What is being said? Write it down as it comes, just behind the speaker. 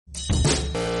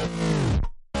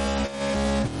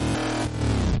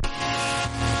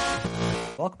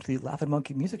Welcome to the Laughing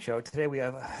Monkey Music Show. Today we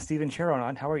have Stephen Sharon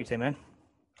on. How are you today, man?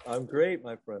 I'm great,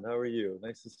 my friend. How are you?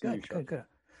 Nice to see you, Sean. Good.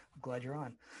 I'm glad you're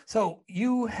on. So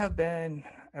you have been,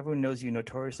 everyone knows you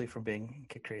notoriously for being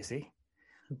Kid Tracy.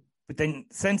 But then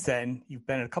since then, you've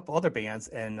been in a couple other bands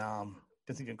and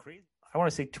doesn't even crazy. I don't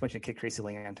want to say too much in Kid Tracy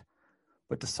land,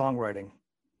 but the songwriting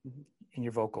and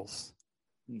your vocals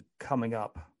coming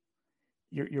up,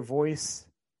 your voice,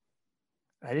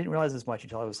 I didn't realize as much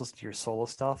until I was listening to your solo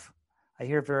stuff. I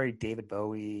hear very David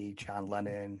Bowie, John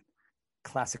Lennon,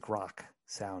 classic rock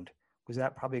sound. Was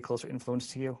that probably a closer influence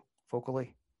to you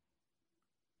vocally?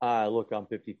 Look, I'm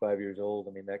 55 years old.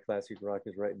 I mean, that classic rock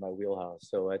is right in my wheelhouse.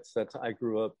 So that's I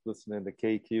grew up listening to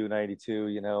KQ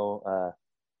 92,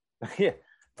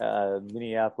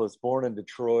 Minneapolis, born in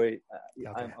Detroit.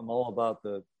 Okay. I'm all about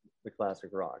the classic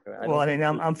rock.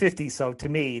 I'm 50, so to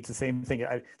me, it's the same thing.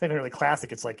 I think really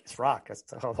classic. It's like, it's rock. That's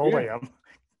how old I am.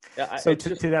 Yeah, so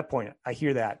to that point, I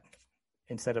hear that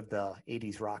instead of the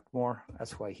 80s rock more.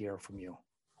 That's what I hear from you.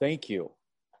 Thank you.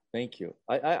 I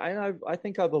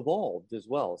think I've evolved as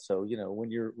well. So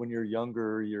when you're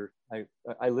younger,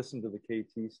 I listen to the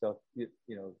KT stuff,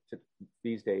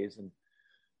 these days, and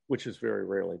which is very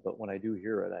rarely. But when I do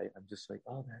hear it, I'm just like,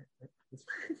 oh,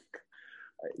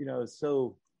 that's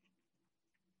so.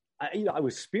 I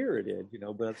was spirited,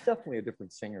 but it's definitely a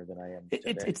different singer than I am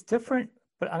today. It's different,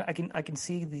 but I can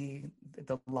see the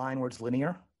line where it's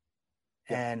linear,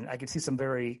 and I can see some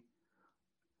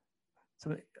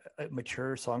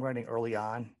mature songwriting early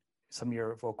on. Some of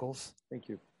your vocals. Thank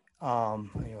you.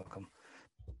 You're welcome.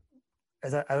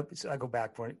 As I go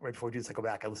back right before we do this, I go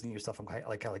back. I listen to your stuff. I'm kind of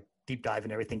like deep dive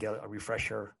and everything, get a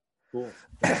refresher. Cool.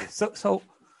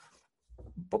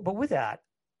 But with that,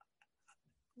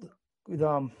 with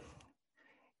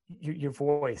your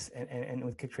voice and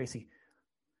with Kid Tracy,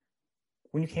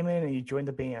 when you came in and you joined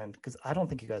the band, because I don't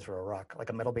think you guys were a rock, like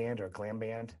a metal band or a glam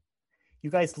band. You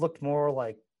guys looked more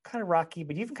like kind of rocky,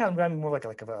 but you even kind of reminded me more like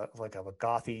a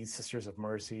gothy Sisters of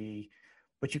Mercy,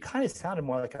 but you kind of sounded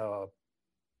more like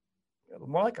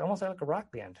almost like a rock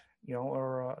band,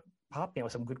 or a pop band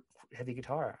with some good heavy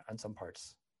guitar on some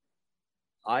parts.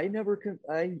 I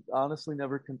honestly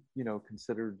never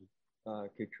considered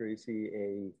Kid Tracy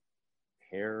a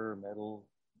hair metal,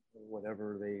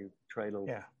 whatever they try to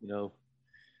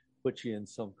put you in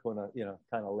some kind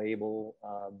of label,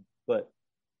 but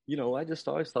I just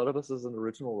always thought of us as an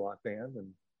original rock band.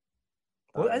 And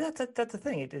that's the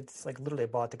thing. It's like literally I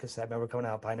bought the cassette. I remember coming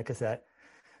out buying a cassette,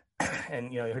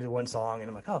 and you heard the one song, and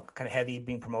I'm like, oh, kind of heavy,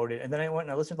 being promoted. And then I went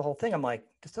and I listened to the whole thing. I'm like,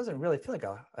 this doesn't really feel like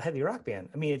a heavy rock band.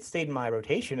 I mean, it stayed in my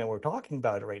rotation, and we're talking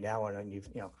about it right now, and you've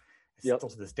still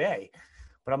to this day.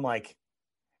 But I'm like,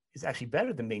 it's actually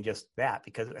better than being just that,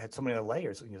 because it had so many other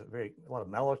layers. A lot of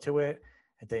mellow to it.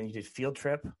 And then you did Field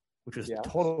Trip, which was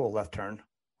total left turn.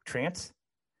 Trance.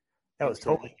 That was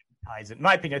totally ties. In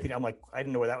my opinion, I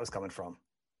didn't know where that was coming from.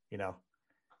 That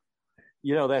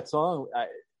song,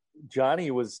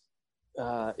 Johnny was.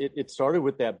 It started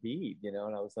with that beat, and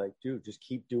I was like, dude, just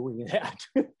keep doing that.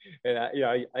 And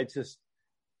I just,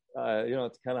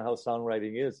 it's kind of how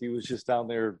songwriting is. He was just down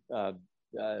there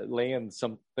laying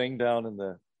something down in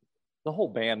the whole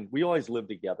band. We always lived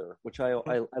together, which I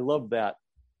love that.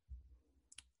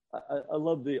 I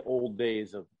love the old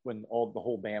days of when the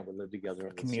whole band would live together in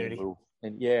the community. Same room.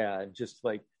 And just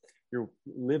like you're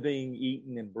living,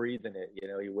 eating, and breathing it.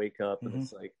 You wake up and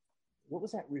it's like, what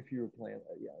was that riff you were playing?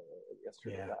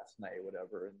 Yesterday, last night,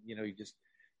 whatever. And you just.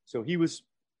 So he was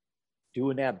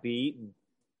doing that beat, and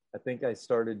I think I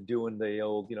started doing the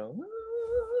old,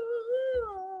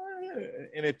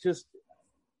 and it just,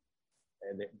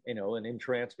 an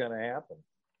entrance kind of happened.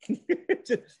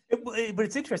 But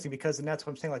it's interesting because, and that's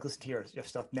what I'm saying, like, listen to your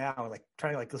stuff now, and like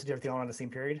trying to like listen to everything all in the same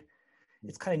period.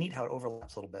 It's kind of neat how it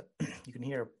overlaps a little bit. You can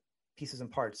hear pieces and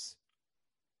parts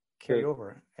carry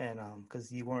over, and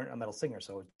because you weren't a metal singer,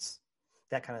 so it's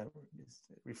that kind of is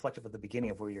reflective of the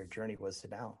beginning of where your journey was to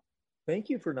now. Thank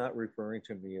you for not referring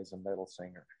to me as a metal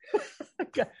singer.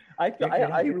 I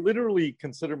literally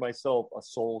consider myself a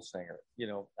soul singer.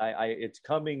 It's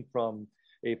coming from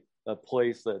a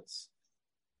place that's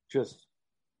just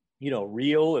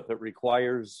real. If it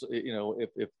requires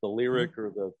if the lyric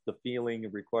or the feeling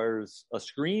requires a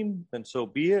scream, then so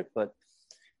be it. But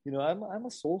I'm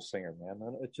a soul singer,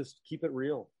 man. It's just keep it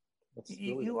real.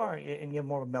 You are, and you have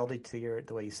more melody to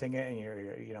the way you sing it, and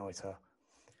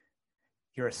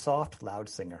you're a soft, loud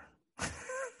singer.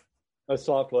 A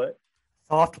soft what?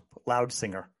 Soft, loud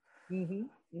singer. Mm-hmm.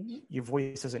 Mm-hmm. Your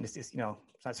voice isn't, it's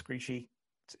not screechy.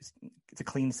 It's a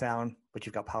clean sound, but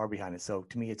you've got power behind it. So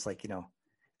to me, it's like,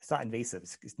 it's not invasive.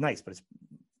 It's nice, but it's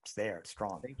it's there, it's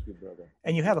strong. Thank you, brother.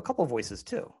 And you have a couple of voices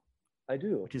too. I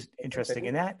do, which is interesting.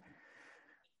 And that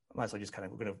I might as well just kind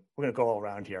of we're gonna go all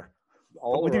around here.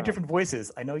 All with around. Your different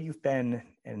voices, I know you've been,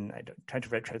 and I trying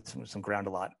to tread some ground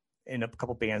a lot. And a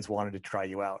couple bands wanted to try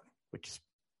you out, which is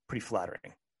pretty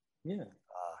flattering. Yeah.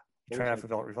 You tried out for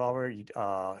Velvet Revolver,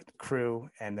 Crew,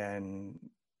 and then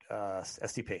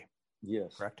SDP.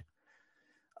 Yes. Correct.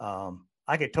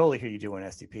 I could totally hear you doing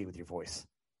SDP with your voice.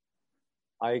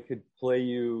 I could play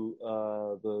you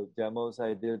the demos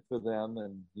I did for them,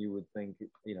 and you would think,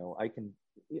 I can.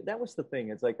 That was the thing.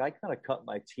 It's like I kind of cut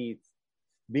my teeth,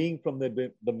 being from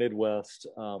the Midwest.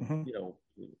 I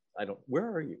don't. Where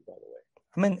are you, by the way?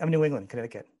 I'm New England,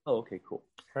 Connecticut. Oh, okay, cool.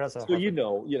 So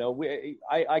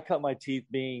I cut my teeth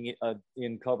being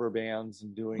in cover bands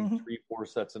and doing 3-4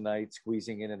 sets a night,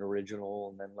 squeezing in an original,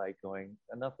 and then like going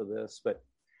enough of this. But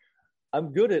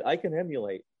I'm good at. I can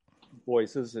emulate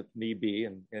voices if need be,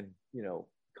 and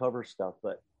cover stuff.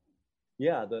 But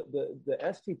yeah, the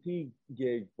STP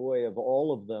gig, boy, of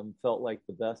all of them, felt like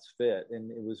the best fit,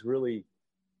 and it was really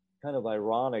kind of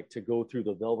ironic to go through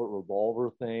the Velvet Revolver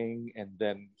thing, and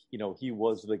then he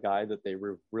was the guy that they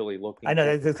were really looking. I know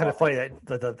it's kind of funny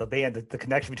that the band, the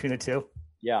connection between the two.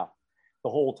 Yeah, the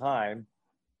whole time,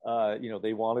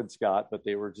 they wanted Scott, but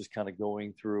they were just kind of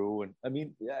going through. And I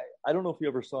mean, I don't know if you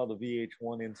ever saw the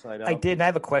VH1 Inside Out. I did, and I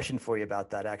have a question for you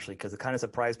about that actually, because it kind of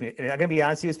surprised me. And I'm gonna be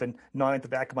honest with you, it's been gnawing at the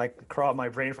back of my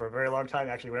brain for a very long time.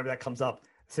 Actually, whenever that comes up,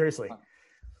 seriously.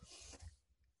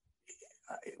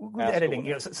 With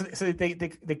editing,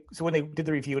 so when they did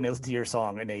the review and they listened to your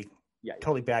song and they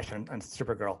totally bashed on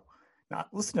Stripper Girl. Now,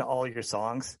 listen to all your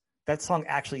songs. That song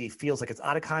actually feels like it's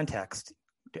out of context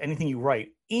to anything you write,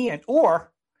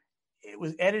 or it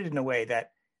was edited in a way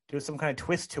that there was some kind of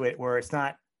twist to it where it's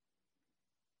not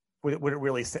what it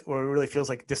really feels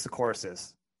like just the chorus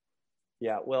is.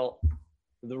 Yeah, well,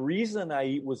 the reason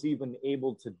I was even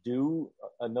able to do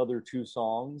another 2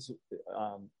 songs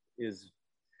is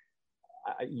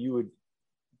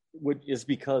is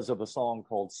because of a song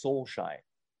called Soul Shine.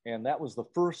 And that was the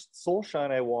first Soul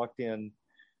Shine I walked in.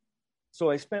 So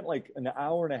I spent like an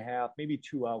hour and a half, maybe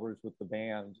 2 hours with the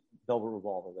band, Velvet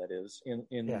Revolver, that is, in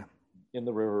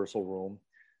the rehearsal room,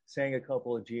 sang a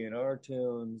couple of GNR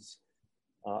tunes.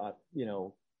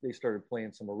 They started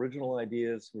playing some original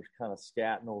ideas. We're kind of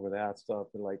scatting over that stuff.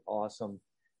 They're like, awesome.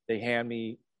 They hand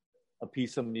me a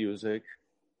piece of music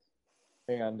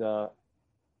and,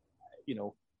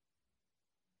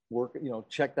 work,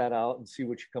 check that out and see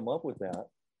what you come up with that,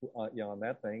 on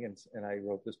that thing. And I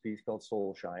wrote this piece called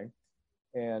Soul Shine,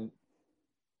 and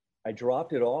I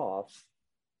dropped it off.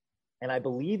 And I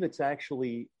believe it's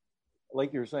actually,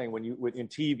 like you're saying, in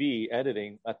TV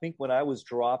editing, I think when I was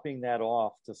dropping that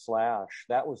off to Slash,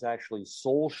 that was actually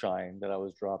Soul Shine that I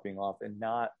was dropping off and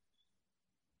not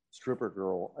Stripper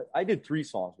Girl. I did 3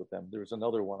 songs with them. There was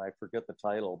another one, I forget the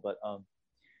title, but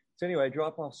so anyway, I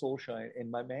drop off Soul Shine, and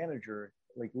my manager,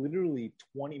 like literally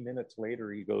 20 minutes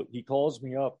later, he calls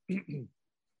me up, and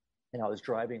I was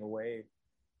driving away,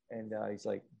 and he's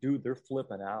like, dude, they're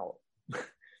flipping out,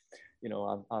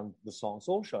 on the song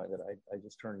Soul Shine that I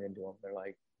just turned into them. They're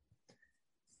like,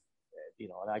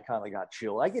 and I kind of got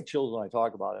chilled. I get chills when I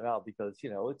talk about it now because,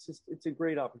 it's a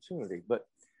great opportunity, but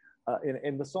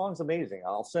and the song's amazing.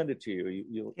 I'll send it to you.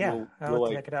 You'll I'll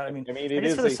check it out. I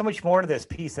just feel there's so much more to this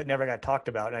piece that never got talked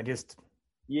about. And I just,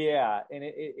 and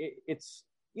it's,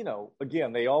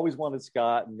 again, they always wanted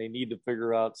Scott, and they need to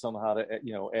figure out somehow to,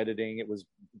 editing. It was,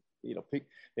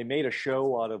 they made a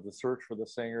show out of the search for the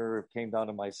singer. It came down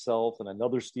to myself and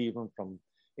another Stephen from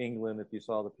England, if you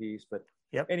saw the piece. But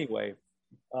anyway,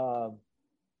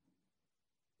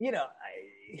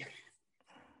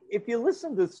 if you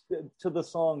listen to the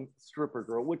song Stripper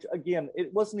Girl, which again,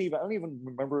 it wasn't even, I don't even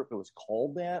remember if it was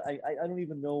called that. I don't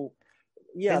even know.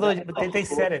 Yeah. They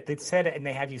said it. They said it, and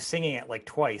they have you singing it like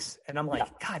twice. And I'm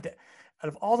like, God, out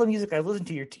of all the music I've listened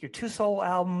to, your 2 soul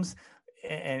albums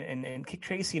and Kick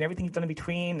Tracy and everything you've done in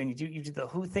between, and you do the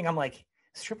Who thing, I'm like,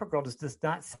 Stripper Girl does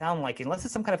not sound like, unless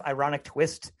it's some kind of ironic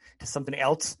twist to something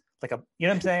else. Like you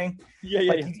know what I'm saying?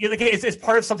 It's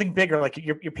part of something bigger. Like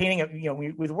you're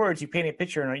painting with words, you paint a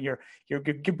picture, and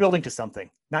you're building to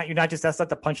something. You're not just, that's not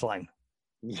the punchline.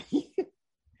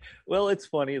 Well, it's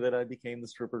funny that I became the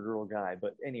Stripper Girl guy,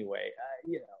 but anyway,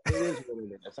 it is what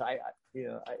it is.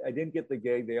 I didn't get the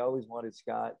gig. They always wanted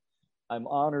Scott. I'm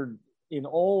honored in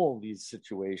all these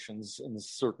situations and the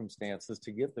circumstances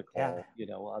to get the call.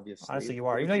 Obviously. Honestly, you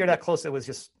are. Even though you're that close, it was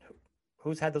just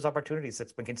who's had those opportunities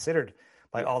that's been considered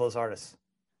by all those artists.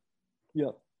 Yeah.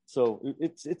 So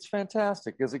it's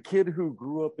fantastic. As a kid who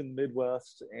grew up in the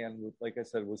Midwest and, like I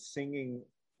said, was singing,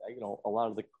 a lot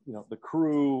of the, the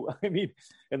crew. I mean,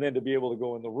 and then to be able to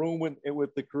go in the room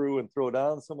with the crew and throw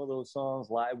down some of those songs,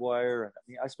 Livewire. And I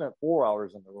mean, I spent 4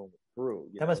 hours in the room with the crew.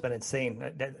 That must have been insane.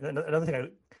 Another thing,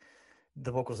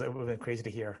 the vocals, that would have been crazy to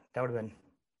hear. That would have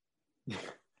been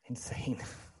insane.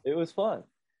 It was fun.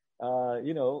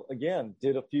 Again,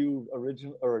 did a few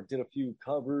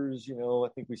covers. I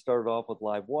think we started off with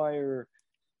Livewire,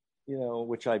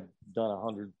 which I've done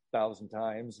 100,000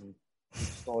 times, and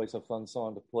it's always a fun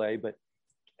song to play. But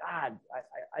God,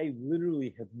 I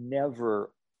literally have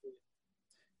never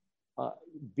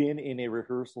been in a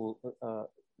rehearsal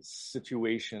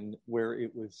situation where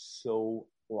it was so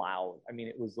loud. I mean,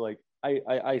 it was like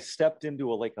I stepped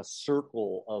into a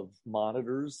circle of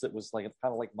monitors that was kind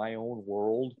of like my own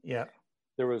world. Yeah.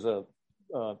 There was a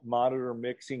monitor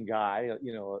mixing guy,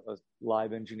 a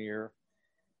live engineer,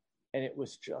 and it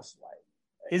was just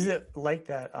like. Is it like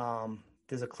that?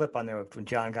 There's a clip on there when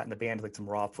John got in the band, like some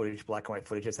raw footage, black and white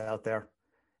footage that's out there.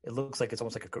 It looks like it's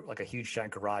almost like a huge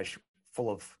giant garage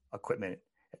full of equipment.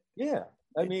 Yeah,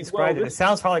 I mean, it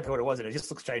sounds probably like what it was, and it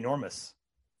just looks ginormous.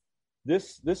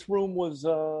 This room was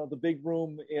the big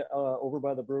room over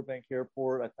by the Burbank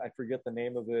Airport. I forget the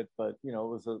name of it, but it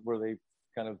was where they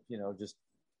kind of just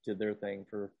did their thing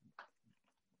for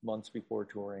months before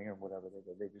touring or whatever they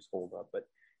did. They just holed up. But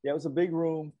yeah, it was a big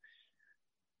room,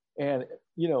 and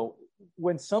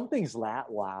when something's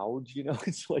that loud,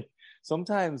 it's like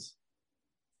sometimes.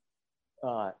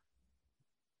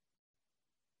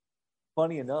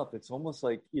 Funny enough, it's almost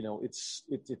like it's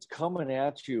coming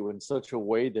at you in such a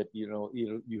way that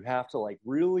you have to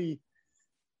really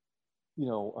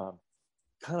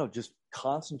kind of just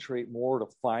concentrate more to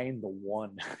find the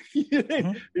one.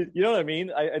 Mm-hmm. You know what I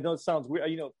mean? I know it sounds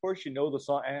weird. Of course the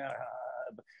song,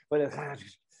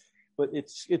 but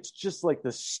it's just like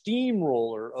the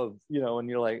steamroller of and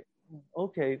you're like,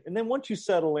 okay, and then once you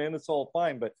settle in, it's all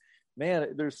fine. But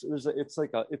man,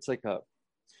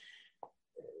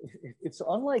 it's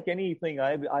unlike anything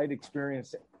I'd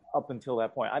experienced up until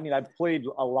that point. I mean, I've played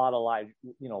a lot of live,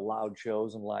 loud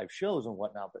shows and live shows and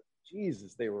whatnot, but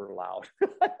Jesus, they were loud.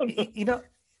 It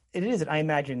is. I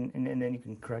imagine, and then you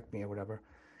can correct me or whatever.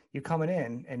 You're coming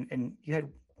in, and you had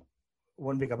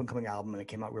one big up and coming album, and it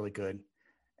came out really good,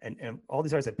 and all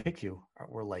these artists that picked you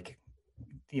were like,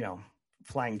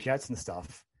 flying jets and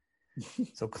stuff.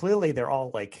 So clearly, they're all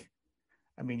like.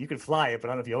 I mean, you could fly it, but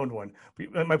I don't know if you owned one.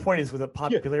 But my point is, with the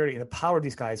popularity and the power of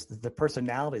these guys, the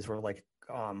personalities were like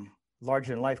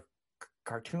larger than life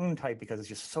cartoon type because it's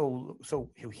just so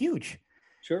huge.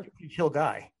 Sure, huge hill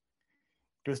guy.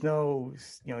 There's no,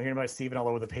 hearing about Steven all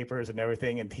over the papers and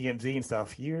everything and TMZ and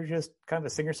stuff. You're just kind of a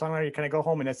singer songwriter. You kind of go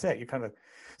home and that's it.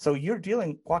 So you're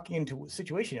walking into a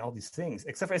situation, all these things,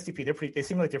 except for SDP. They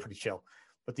seem like they're pretty chill,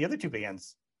 but the other two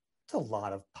bands, it's a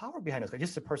lot of power behind those guys.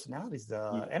 Just the personalities,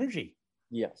 the energy.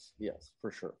 Yes, for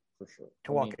sure.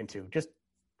 To walk into, just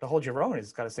to hold your own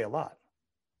has got to say a lot.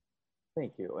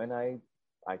 Thank you, and I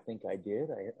think I did.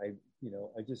 I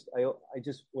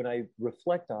just when I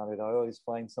reflect on it, I always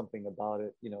find something about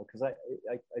it, because I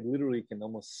literally can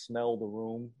almost smell the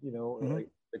room, mm-hmm.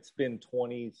 It's been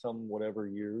 20 some whatever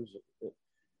years,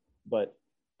 but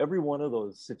every one of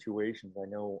those situations, I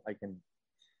know I can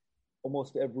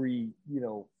almost every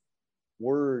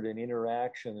word and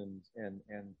interaction and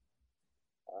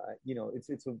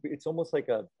it's almost like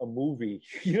a movie.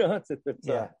 It's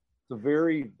a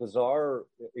very bizarre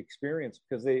experience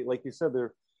because they, like you said,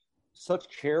 they're such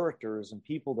characters and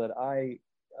people that I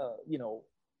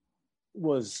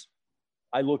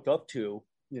looked up to,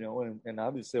 and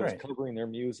obviously I was covering their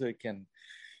music and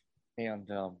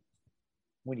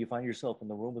when you find yourself in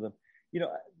the room with them,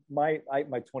 my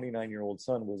 29-year-old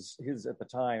son at the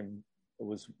time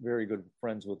was very good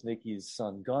friends with Nikki's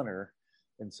son Gunnar.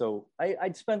 And so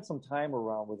I'd spent some time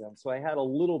around with them. So I had a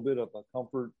little bit of a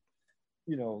comfort,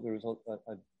 there was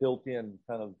a built-in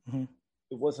kind of, mm-hmm.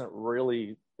 It wasn't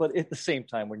really, but at the same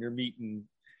time, when you're meeting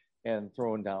and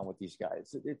throwing down with these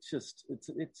guys, it's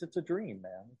a dream,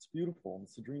 man. It's beautiful. And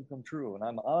it's a dream come true. And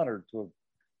I'm honored to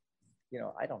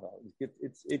have, I don't know.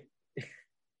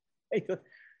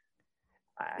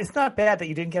 It's not bad that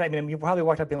you didn't get it. I mean, you probably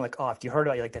walked up being like, oh, if you heard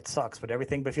about it, you're like, that sucks, but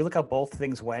everything. But if you look how both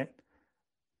things went,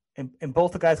 and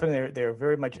both the guys, when they're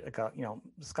very much like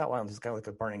Scott Weiland's kind of like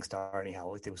a burning star anyhow.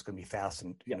 Like it was going to be fast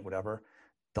and whatever.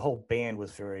 The whole band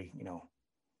was very,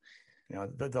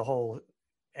 the whole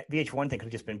VH1 thing could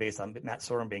have just been based on Matt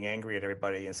Sorum being angry at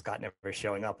everybody and Scott never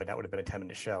showing up, and that would have been a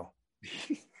 10-minute show.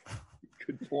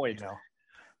 Good point.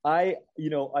 I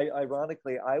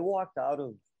ironically, I walked out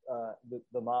of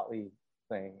the Motley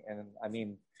thing, and I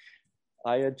mean,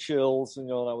 I had chills,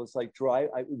 and I was like,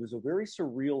 it was a very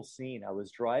surreal scene. I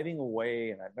was driving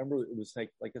away, and I remember it was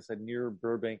like I said, near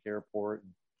Burbank Airport,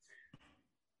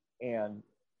 and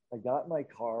I got in my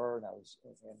car, and I was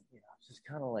just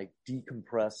kind of like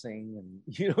decompressing,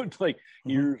 and like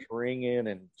ears ringing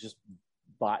and just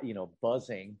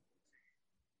buzzing.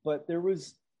 But there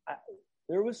was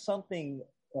something.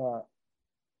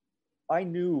 I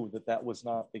knew that was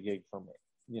not the gig for me.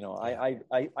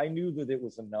 I knew that it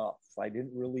was enough. I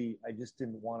just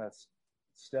didn't want to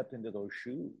step into those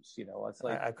shoes. It's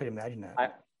like I could imagine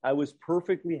that. I was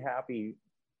perfectly happy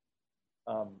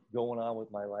going on with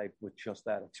my life with just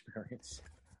that experience.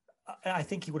 I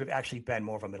think he would have actually been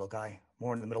more of a middle guy,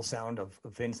 more in the middle sound of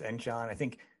Vince and John. I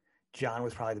think John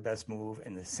was probably the best move,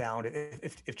 and the sound.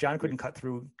 If John couldn't cut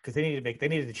through, because they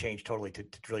needed to change totally to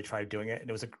really try doing it, and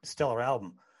it was a stellar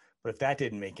album. But if that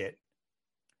didn't make it,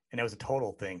 and it was a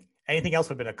total thing, anything else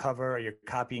would have been a cover, or you're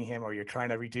copying him, or you're trying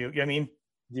to redo. You know what I mean?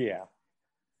 Yeah.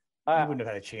 You wouldn't have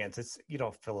had a chance. You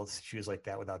don't fill shoes like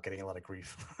that without getting a lot of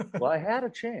grief. Well, I had a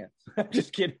chance. I'm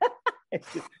just kidding.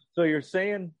 So you're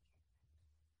saying?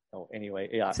 Oh, anyway,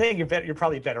 yeah. Saying you're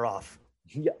probably better off.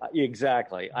 Yeah,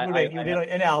 exactly. You did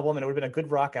an album, and it would have been a good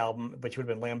rock album, but you would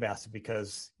have been lambasted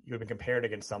because you would have been compared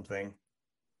against something.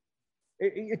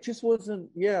 It just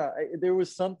wasn't. Yeah, there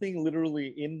was something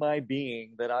literally in my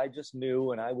being that I just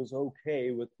knew, and I was okay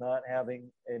with not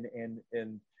having.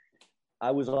 And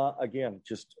I was again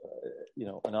just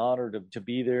an honor to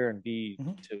be there and be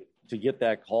to get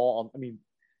that call. I mean,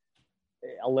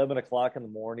 11 o'clock in the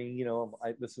morning.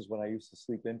 This is when I used to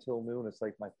sleep until noon. It's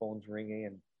like my phone's ringing,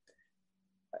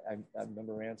 and I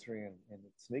remember answering, and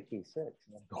it's Nikki Sixx,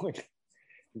 and I'm going.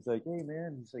 He's like, "Hey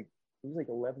man," he's like. It was like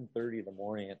 11:30 in the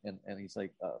morning, and he's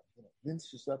like, Vince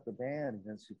just left the band, and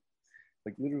Vince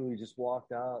like literally just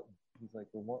walked out. He's like,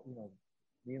 well, what,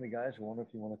 me and the guys are wondering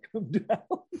if you want to come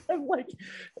down. I'm like,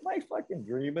 am I fucking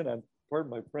dreaming? Pardon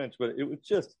my French, but it was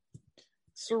just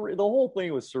surreal. The whole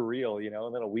thing was surreal,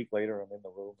 And then a week later, I'm in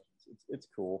the room. It's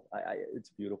cool.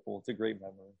 It's beautiful. It's a great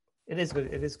memory. It is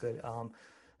good. It is good.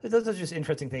 Those are just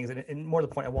interesting things, and more to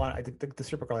the point, I think the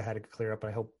Supergirl I had to clear up, and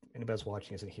I hope anybody else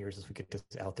watching this and hears this, we get this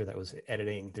out there that was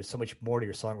editing. There's so much more to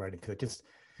your songwriting because it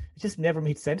just never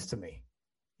made sense to me,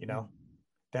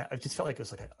 That I just felt like it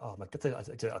was like, that's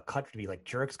a cut to be like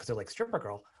jerks because they're like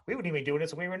Supergirl. We wouldn't even be doing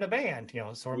this when we were in a band,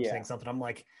 So I'm saying something. I'm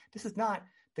like, this is not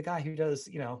the guy who does,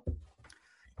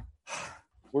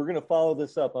 We're going to follow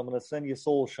this up. I'm going to send you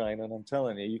Soul Shine, and I'm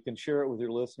telling you, you can share it with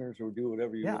your listeners or do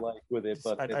whatever you like with it.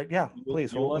 But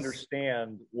please, you'll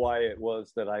understand why it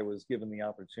was that I was given the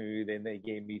opportunity. Then they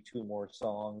gave me 2 more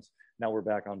songs. Now we're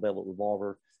back on Velvet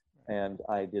Revolver, and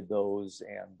I did those,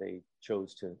 and they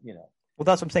chose to, Well,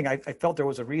 that's what I'm saying. I felt there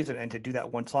was a reason, and to do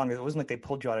that one song, it wasn't like they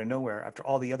pulled you out of nowhere after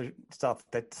all the other stuff.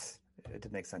 It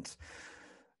didn't make sense.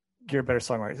 You're a better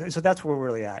songwriter. So that's where we're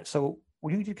really at. So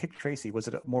when you did Kid Tracy, was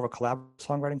it more of a collaborative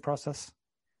songwriting process?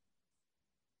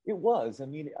 It was. I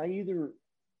mean, I either,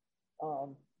 I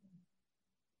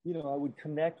would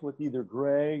connect with either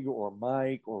Greg or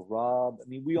Mike or Rob. I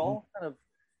mean, we all kind of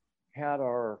had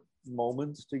our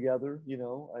moments together,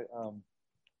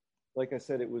 like I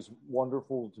said, it was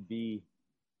wonderful to be,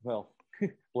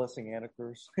 blessing and a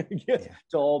curse,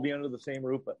 to all be under the same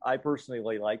roof. But I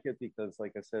personally like it because,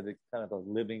 like I said, it's kind of a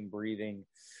living, breathing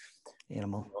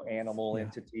animal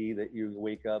entity that you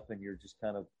wake up and you're just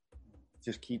kind of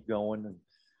just keep going.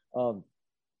 And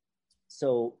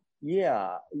so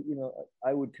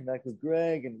I would connect with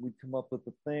Greg and we'd come up with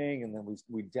the thing, and then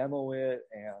we demo it,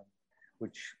 and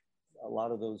which a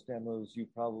lot of those demos we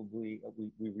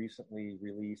recently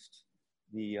released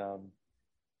the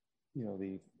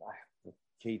the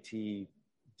KT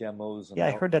demos.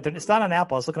 I heard that it's not on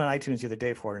Apple. I was looking on iTunes the other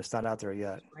day for it. It's not out there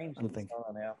yet. It's not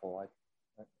on Apple.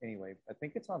 Anyway, I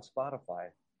think it's on Spotify.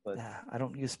 But I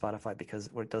don't use Spotify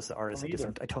because what it does the artists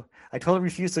different. I totally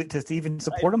refuse to even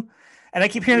support them, and I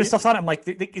keep hearing this stuff on it. I'm like,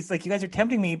 it's like you guys are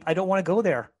tempting me. I don't want to go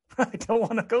there. I don't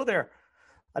want to go there.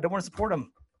 I don't want to support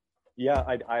them. Yeah,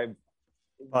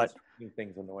 but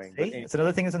things annoying. See, it's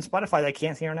another thing that's on Spotify that I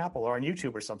can't hear on Apple or on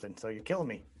YouTube or something. So you're killing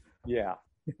me. Yeah.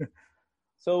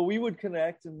 So we would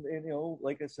connect, and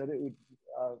like I said, it would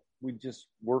we'd just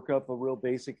work up a real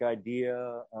basic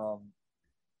idea.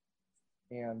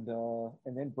 And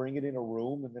then bring it in a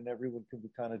room, and then everyone could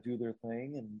kind of do their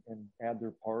thing and add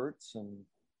their parts and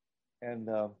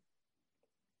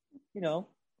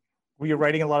Were you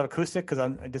writing a lot of acoustic?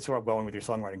 Because this is where I'm going with your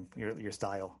songwriting, your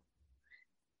style.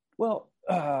 Well,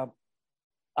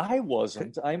 I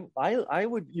wasn't. I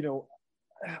would.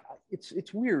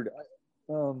 It's weird.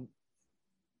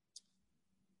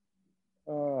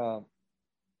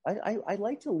 I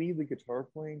like to leave the guitar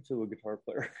playing to a guitar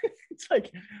player. It's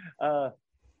like, I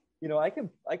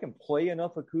can play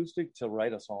enough acoustic to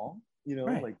write a song.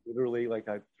 Right. Like literally like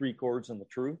a three chords and the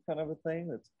truth kind of a thing.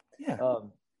 That's, Yeah.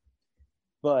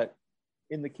 but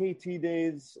in the KT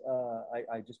days,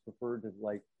 I just preferred to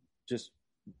like just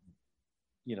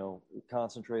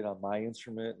concentrate on my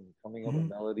instrument and coming up with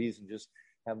melodies and just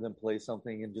have them play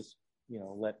something and just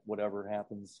let whatever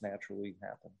happens naturally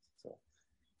happen. So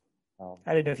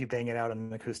I didn't know if you bang it out on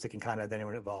an acoustic and kind of then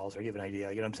it evolves, or you have an idea.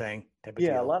 You know what I'm saying? Type of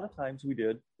yeah, deal. a lot of times we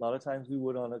did. A lot of times we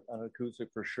would on an acoustic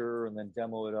for sure, and then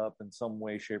demo it up in some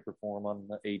way, shape, or form on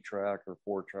the 8-track or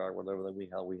 4-track, whatever that we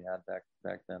had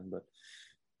back then. But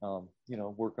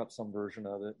work up some version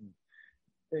of it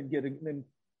and get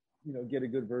a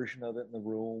good version of it in the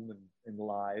room and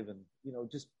live, and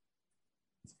just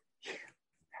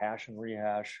hash and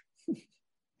rehash.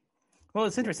 Well,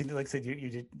 it's interesting. Like I said, you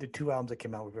did the two albums that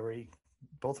came out were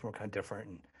both of them were kind of different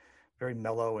and very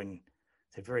mellow and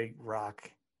say very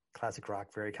rock, classic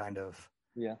rock, very kind of.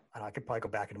 Yeah. I could probably go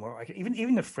back into more.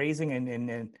 Even the phrasing and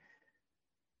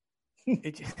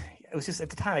it was just at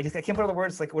the time. I can't put all the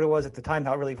words like what it was at the time.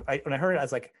 How it really when I heard it, I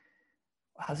was like,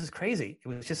 wow, this is crazy. It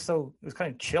was just so it was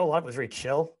kind of chill. A lot of it was very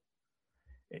chill.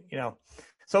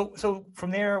 So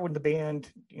from there, when the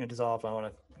band dissolved, I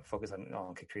want to focus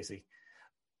on Kid Tracy.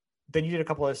 Then you did a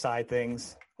couple of side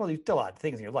things. Well, you did a lot of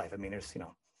things in your life. I mean, there's I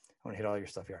want to hit all your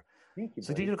stuff here. Thank you.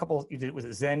 So you did a couple. Was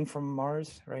it Zen from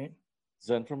Mars, right?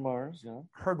 Zen from Mars, yeah.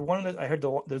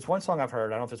 There's one song I've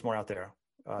heard. I don't know if there's more out there.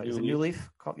 Is it New Leaf?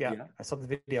 Yeah, I saw the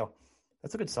video.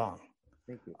 That's a good song.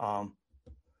 Thank you.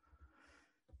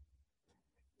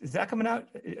 Is that coming out?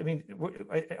 I mean,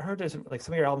 I heard there's like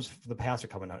some of your albums from the past are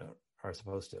coming out, are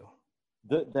supposed to.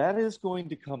 That is going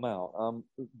to come out.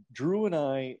 Drew and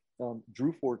I,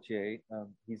 Drew Fortier,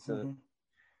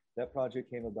 that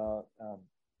project came about.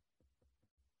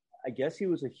 I guess he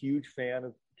was a huge fan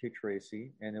of Kid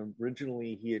Tracy, and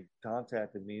originally he had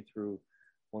contacted me through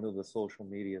one of the social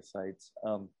media sites,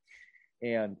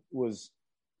 and was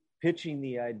pitching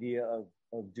the idea of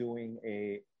doing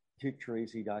a Kid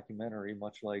Tracy documentary,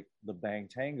 much like the Bang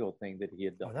Tango thing that he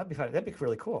had done. Oh, that'd be fun. That'd be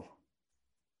really cool.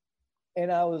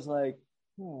 And I was like,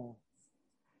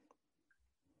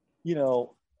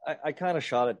 I kind of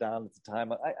shot it down at the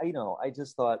time. I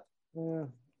just thought,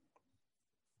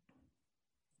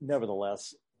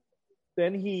 nevertheless,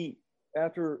 then and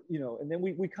then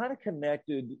we kind of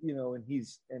connected,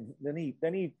 and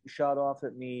then he shot off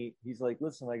at me. He's like,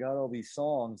 listen, I got all these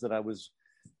songs that I was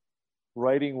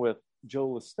writing with Joe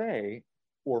Lestay,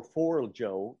 or for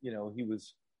Joe.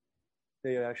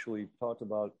 They actually talked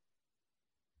about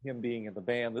him being in the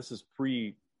band. This is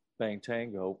pre Bang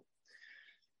Tango.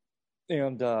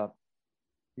 And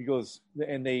he goes,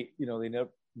 and they never,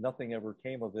 nothing ever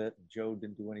came of it. Joe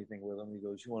didn't do anything with them. He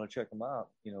goes, you want to check them out?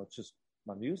 It's just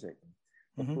my music.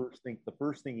 The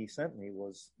first thing he sent me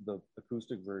was the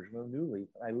acoustic version of New Leaf.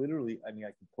 I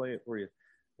can play it for you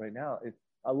right now.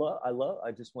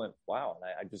 I just went, wow.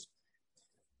 And I just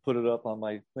put it up on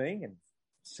my thing and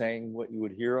sang what you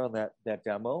would hear on that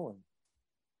demo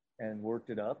and worked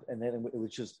it up. And then it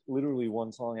was just literally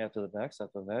one song after the next.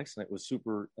 And it was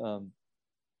super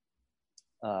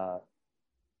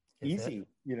easy.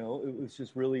 It was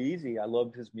just really easy. I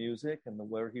loved his music and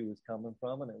where he was coming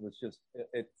from. And it was just,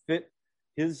 it fit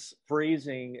his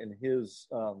phrasing and his,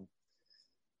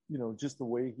 just the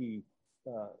way he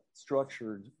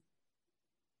structured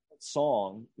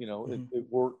song, it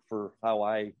worked for how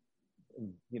I,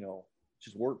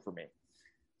 just worked for me.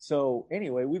 So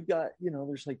anyway, we've got,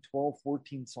 there's like 12,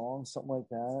 14 songs, something like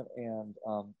that. And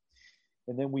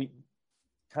then we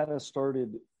kind of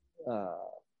started,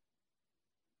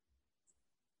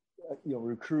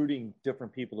 recruiting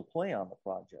different people to play on the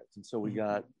project. And so we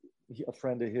got a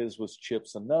friend of his was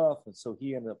Chips Enough. And so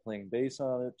he ended up playing bass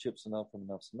on it. Chips Enough from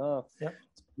Enough's Enough. Yep.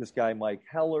 This guy, Mike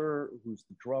Heller, who's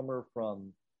the drummer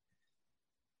from,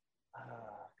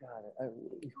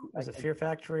 was it Fear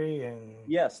Factory? And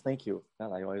yes, thank you.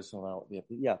 God, I always don't know.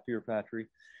 Yeah, Fear Factory.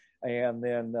 And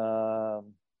then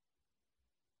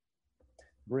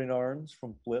Bryn Arns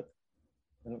from Flip.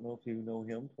 I don't know if you know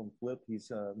him from Flip.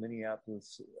 He's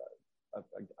Minneapolis.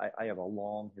 I have a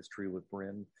long history with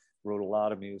Bryn. Wrote a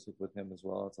lot of music with him as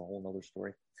well. It's a whole nother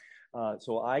story.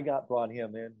 So I brought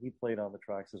him in. He played on the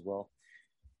tracks as well.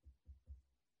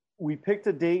 We picked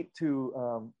a date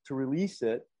to release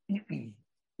it.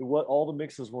 All the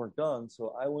mixes weren't done,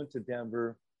 so I went to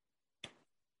Denver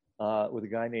with a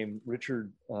guy named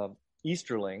Richard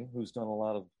Easterling, who's done a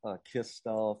lot of Kiss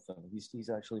stuff, and he's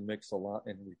actually mixed a lot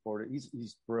and recorded.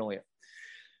 He's brilliant.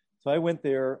 So I went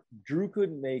there. Drew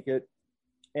couldn't make it,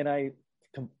 and I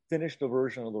finished a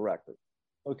version of the record.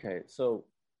 Okay, so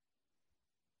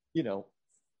you know,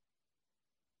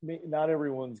 not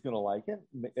everyone's going to like it.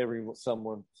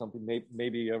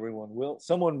 Maybe everyone will.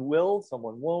 Someone will,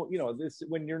 someone won't. You know, this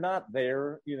when you're not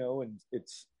there, you know, and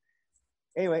it's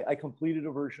anyway. I completed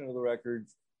a version of the record,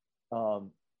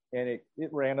 and it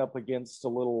ran up against a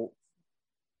little,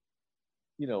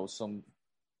 you know, some.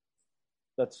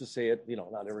 Let's just say it. You know,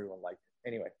 not everyone liked it.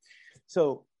 Anyway,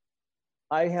 so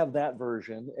I have that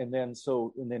version, and then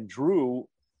Drew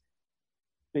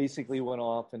basically went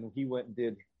off and he went and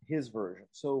did his version.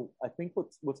 So I think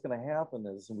what's going to happen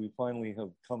is, and we finally have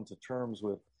come to terms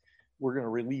with, we're going to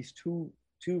release two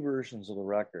versions of the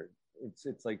record.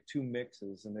 It's like two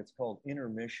mixes, and it's called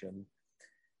Intermission.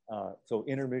 So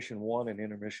Intermission 1 and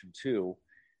Intermission 2,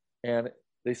 and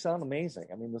they sound amazing.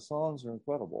 I mean, the songs are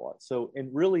incredible. So,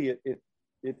 and really, it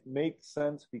makes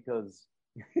sense because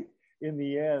in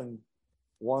the end,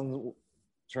 one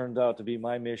turned out to be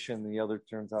my mission, the other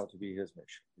turns out to be his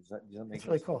mission. Does that make sense?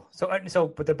 Really cool. So,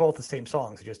 but they're both the same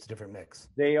songs, just a different mix.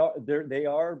 They are,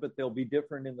 but they'll be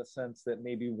different in the sense that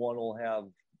maybe one will have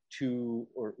two,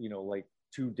 or you know, like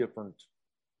two different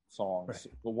songs. Right.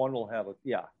 The one will have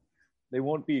they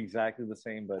won't be exactly the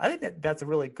same. But I think that's a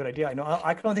really good idea. I know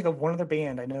I can only think of one other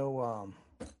band I know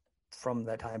from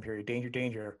that time period. Danger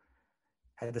Danger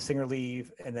had the singer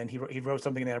leave, and then he wrote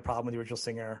something and they had a problem with the original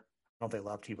singer. I don't know if they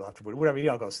left, he left, whatever, you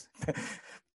know, it goes.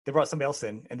 They brought somebody else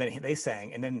in, and then they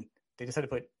sang, and then they decided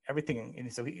to put everything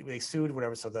in. So they sued,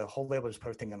 whatever. So the whole label just put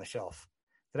everything on the shelf.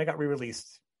 Then I got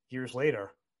re-released years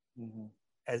later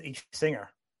as each singer.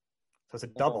 So it's a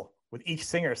double with each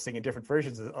singer singing different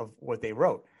versions of what they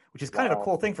wrote, which is kind of a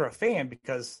cool thing for a fan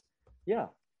because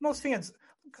most fans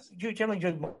generally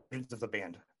judge versions of the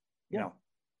band, you know.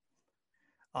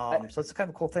 So it's kind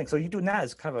of a cool thing. So you doing that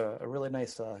is kind of a really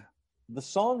nice. The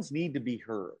songs need to be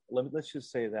heard. Let's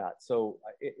just say that. So,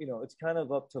 you know, it's kind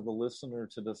of up to the listener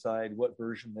to decide what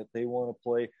version that they want to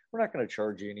play. We're not going to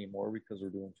charge you anymore because we're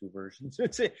doing two versions.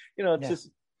 It's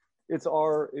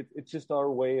just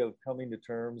our way of coming to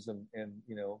terms and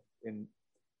you know, in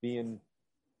being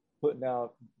putting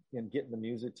out and getting the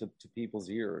music to people's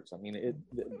ears. I mean,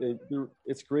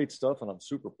 it's great stuff, and I'm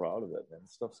super proud of it. And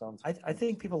stuff sounds. I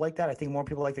think people like that. I think more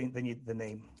people like than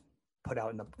they put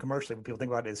out in the commercially. When people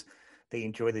think about it, is they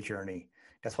enjoy the journey.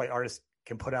 That's why artists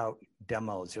can put out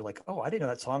demos. You're like, oh, I didn't know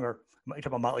that song. Or you talk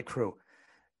about Motley Crue.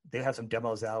 They have some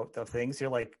demos out of things. You're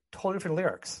like totally different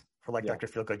lyrics for like Dr.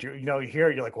 Feelgood. You know, you hear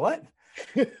it, you're like, what?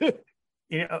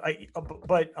 You know,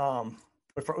 but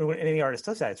for when any artist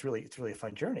does that, it's really a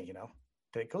fun journey. You know,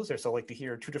 that it goes there. So like to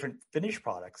hear two different finished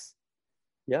products.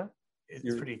 Yeah,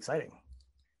 it's pretty exciting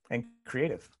and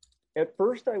creative. At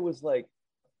first, I was like,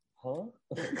 huh?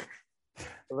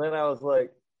 And then I was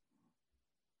like,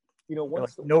 you know,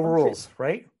 no rules,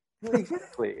 right?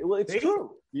 Exactly. Well, it's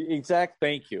true.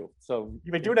 Thank you. So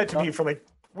you've been doing that to me for like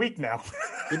a week now.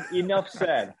 Enough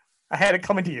said. I had it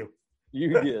coming to you.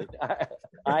 You did.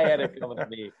 I had it coming to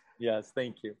me. Yes,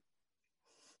 thank you.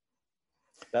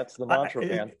 That's the mantra,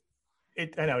 man.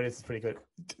 I know it is pretty good.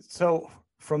 So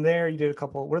from there, you did a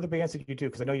couple. What are the bands that you do?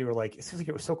 Because I know you were like, it seems like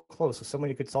it was so close with so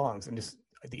many good songs, and just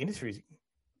the industry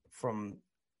from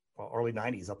early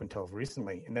 90s up until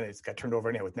recently, and then it's got turned over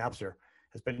anyhow with Napster.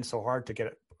 Has been so hard to get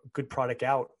a good product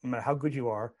out, no matter how good you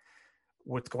are.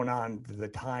 What's going on, the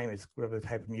time is whatever the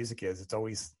type of music is, it's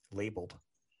always labeled.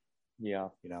 Yeah.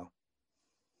 You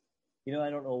know, I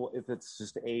don't know if it's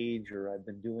just age or I've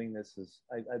been doing this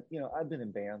I've been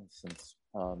in bands since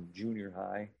junior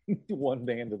high. One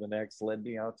band to the next led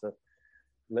me out to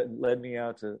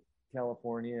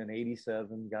California in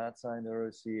 '87, got signed to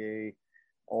RCA.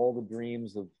 All the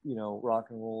dreams of, rock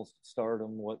and roll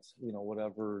stardom,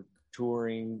 whatever,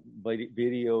 touring,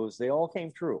 videos, they all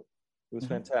came true. It was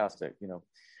fantastic,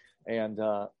 and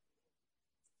I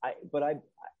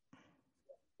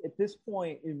at this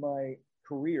point in my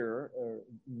career,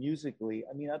 musically,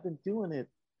 I mean, I've been doing it.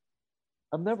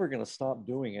 I'm never going to stop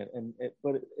doing it.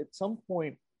 But at some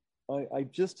point, I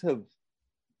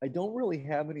don't really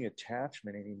have any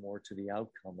attachment anymore to the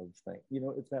outcome of things,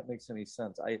 if that makes any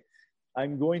sense.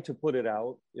 I'm going to put it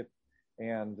out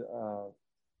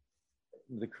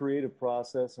the creative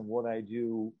process and what I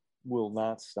do will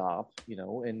not stop,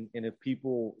 and if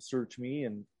people search me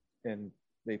and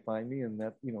they find me, and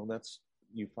that, that's,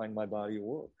 you find my body of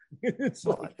work. It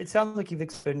sounds like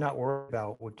you've been not worried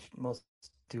about, which most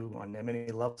do on many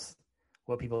levels,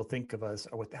 what people think of us,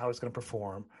 or how it's going to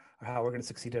perform, or how we're going to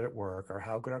succeed at work, or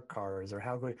how good our car is, or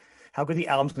how good the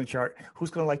album's going to chart, who's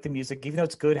going to like the music, even though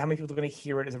it's good, how many people are going to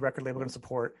hear it, is a record label going to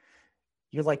support?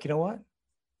 You're like, you know what?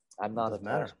 I'm not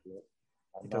attached to it.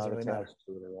 I'm It not doesn't really matter. attached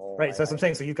to it at all. Right. So that's what I'm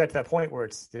saying. So you've got to that point where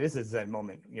it is a Zen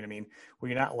moment, you know what I mean?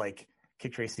 Where you're not like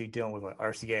Kid Tracy dealing with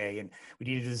RCA and we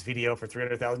need to do this video for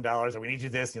 $300,000 or we need to do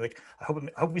this. And you're like, I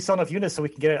hope we sell enough units so we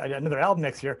can get another album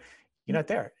next year. You're not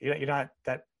there. You're not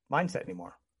that mindset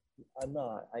anymore. I'm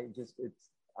not.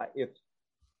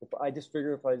 If I just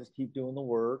figure if I just keep doing the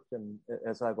work and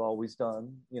as I've always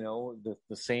done, the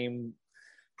same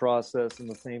process and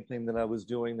the same thing that I was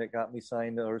doing that got me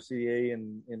signed to RCA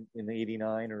in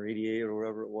 89 or 88 or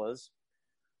whatever it was.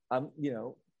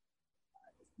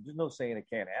 There's no saying it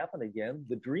can't happen again.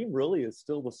 The dream really is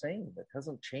still the same. It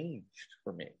hasn't changed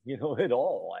for me, at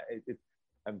all.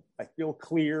 I feel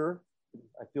clear.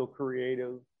 I feel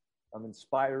creative. I'm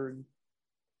inspired,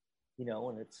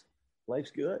 and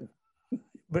life's good.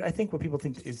 But I think what people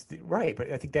think is right.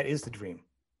 But I think that is the dream.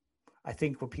 I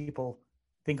think what people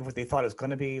think of what they thought it was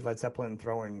going to be, Led Zeppelin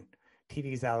throwing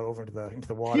TVs out over into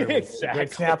the water with red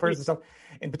snappers and stuff.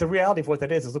 But the reality of what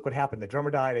that is look what happened. The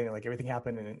drummer died and like everything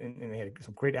happened and they had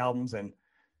some great albums and,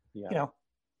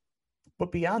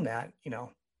 but beyond that,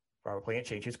 Robert Plant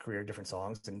changed his career, different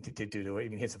songs and to do it. I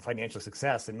mean, he had some financial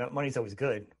success and money's always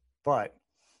good. But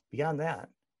beyond that,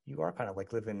 you are kind of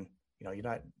like living, you're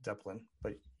not Zeppelin,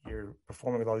 but you're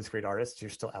performing with all these great artists.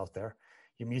 You're still out there.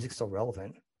 Your music's still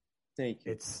relevant. Thank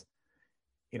you. It's,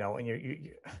 and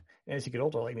you as you get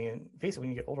older, I mean, basically when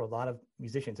you get older, a lot of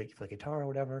musicians take you for the guitar or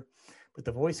whatever, but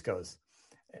the voice goes.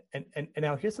 And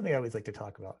now here's something I always like to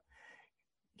talk about.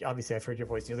 Obviously, I've heard your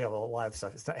voice. You have a lot of live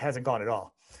stuff. It hasn't gone at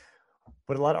all.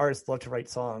 But a lot of artists love to write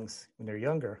songs when they're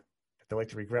younger that they like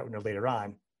to regret when they're later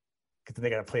on, because then they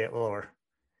got to play it lower.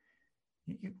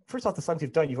 First off, the songs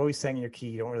you've done, you've always sang in your key.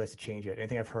 You don't really have to change it.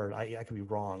 Anything I've heard, I could be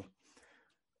wrong.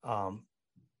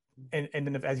 And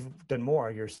then as you've done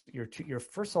more, your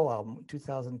first solo album,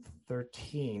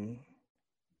 2013,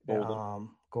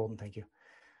 Golden, thank you.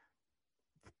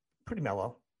 Pretty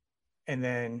mellow, and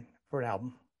then for an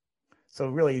album, so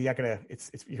really you're not gonna.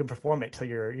 It's you can perform it till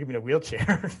you're even in a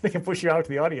wheelchair. They can push you out to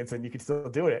the audience, and you can still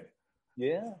do it.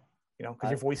 Yeah, because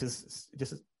your voice is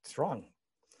just strong.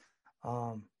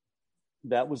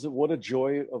 That was what a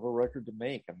joy of a record to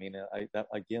make. I mean,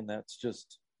 that's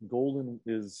just Golden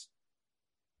is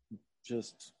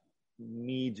just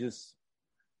me just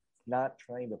not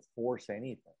trying to force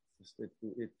anything. It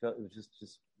was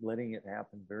just letting it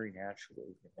happen very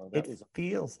naturally.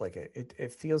 Feels like it.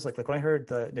 It feels like when I heard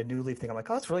the New Leaf thing, I'm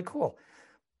like, oh, it's really cool.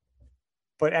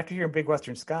 But after hearing Big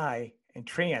Western Sky and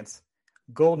Trance,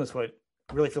 Golden is what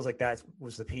really feels like that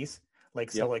was the piece.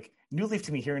 So like New Leaf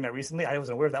to me, hearing that recently, I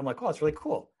wasn't aware of that. I'm like, oh, it's really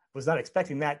cool. Was not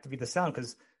expecting that to be the sound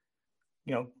because,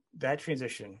 that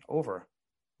transition over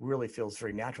really feels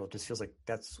very natural. It just feels like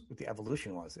that's what the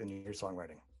evolution was in your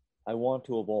songwriting. I want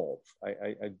to evolve.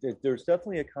 There's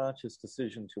definitely a conscious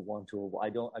decision to want to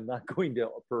evolve. I'm not going to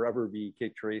forever be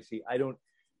Kid Tracy. I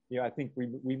think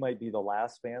we might be the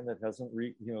last band that hasn't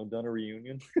done a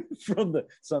reunion from the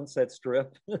Sunset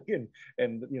Strip and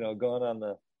gone on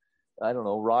the, I don't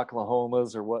know,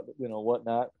 Rocklahomas or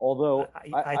whatnot. Although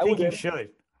I think you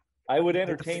should. I would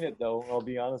entertain it though. I'll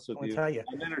be honest with you. I'll tell you,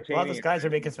 a lot of those guys are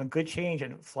making some good change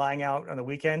and flying out on the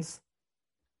weekends,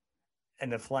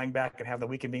 and then flying back and having the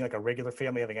weekend being like a regular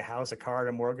family, having a house, a car, and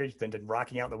a mortgage, then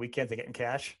rocking out on the weekends and getting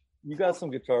cash. You got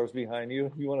some guitars behind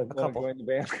you. You want to join the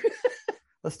band?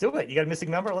 Let's do it. You got a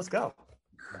missing number? Let's go.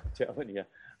 I'm telling you,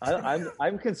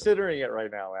 I'm considering it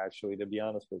right now. Actually, to be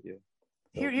honest with you.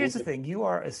 Here's the thing: you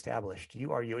are established.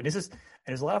 You are you, and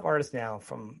there's a lot of artists now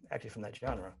from that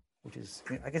genre, which is,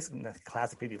 I guess,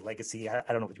 classic, maybe legacy. I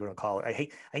don't know what you want to call it. I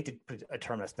hate to put a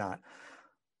term that's not,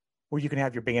 where you can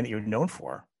have your band that you're known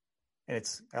for, and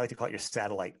I like to call it your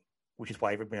satellite, which is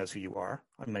why everybody knows who you are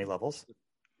on many levels.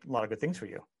 A lot of good things for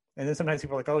you, and then sometimes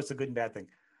people are like, oh, it's a good and bad thing,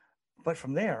 but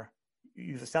from there,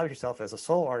 you've established yourself as a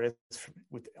solo artist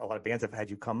with a lot of bands that have had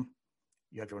you come.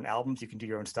 You have your own albums. You can do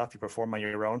your own stuff. You perform on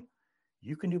your own.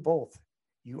 You can do both.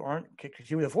 You aren't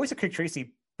you're the voice of Kid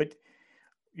Tracy, but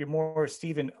you're more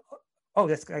Steven. Oh,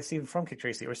 that's Steven from Kid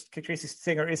Tracy, or Kid Tracy's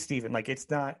singer is Steven. Like it's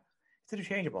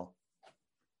interchangeable.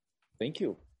 Thank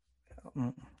you.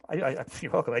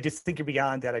 You're welcome. I just think you're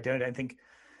beyond that identity. I think,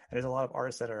 and there's a lot of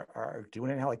artists that are doing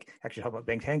it now. Like actually, talking about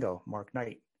Bang Tango, Mark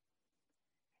Knight.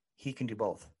 He can do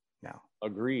both now.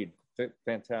 Agreed.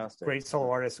 Fantastic. Great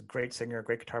solo artist, great singer,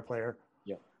 great guitar player.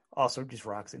 Yeah. Also just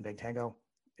rocks in Bang Tango.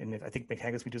 And I think Bang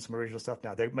Tango's been doing some original stuff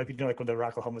now. They might be doing like when the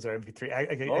Rocklahomas are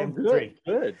MP3.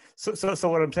 Good. So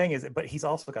what I'm saying is, but he's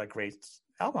also got a great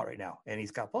album out right now, and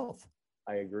he's got both.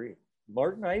 I agree.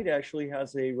 Mark Knight actually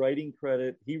has a writing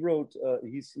credit. He wrote.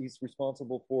 He's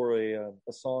responsible for a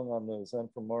song on the Zen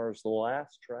from Mars, the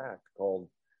last track called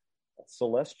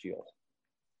Celestial.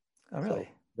 Oh, really?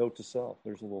 So, note to self.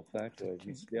 There's a little factoid.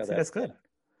 Yeah, that's good.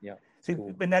 Yeah. See,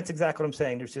 Cool. and that's exactly what I'm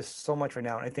saying. There's just so much right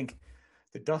now. And I think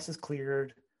the dust is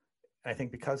cleared. I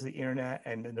think because of the internet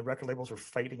and the record labels are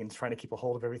fighting and trying to keep a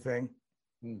hold of everything,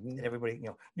 and everybody,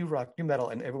 new rock, new metal,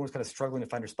 and everyone's kind of struggling to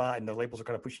find their spot, and the labels are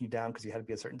kind of pushing you down because you had to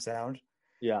be a certain sound.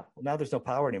 Yeah. Well, now there's no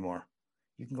power anymore.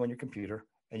 You can go on your computer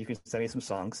and you can send me some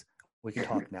songs. We can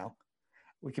talk now.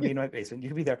 We can be in my basement. You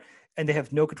can be there, and they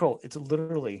have no control. It's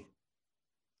literally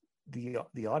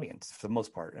the audience for the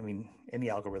most part. I mean, any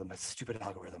algorithm, that stupid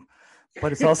algorithm,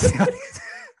 but it's also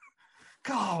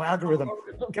go algorithm,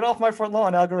 get off my front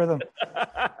lawn, algorithm.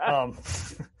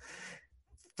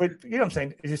 But you know what I'm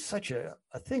saying? It's just such a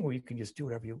thing where you can just do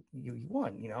whatever you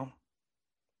want.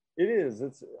 It is.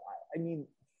 I mean,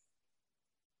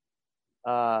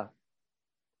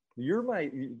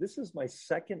 this is my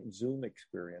second Zoom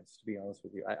experience, to be honest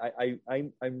with you.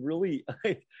 I'm really,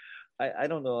 I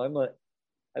don't know.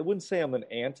 I wouldn't say I'm an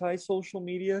anti-social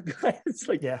media guy. It's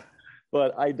like, yeah,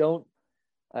 but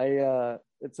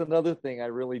it's another thing I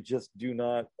really just do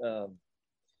not.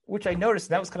 Which I noticed,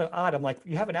 that was kind of odd. I'm like,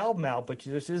 you have an album out, but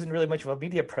there isn't really much of a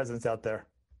media presence out there.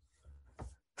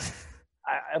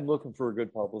 I'm looking for a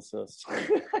good publicist.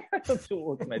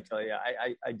 What can I tell you?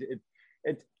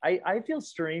 I feel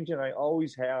strange, and I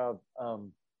always have.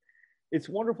 It's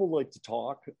wonderful, like to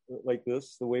talk like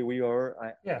this, the way we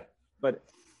are. Yeah. But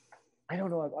I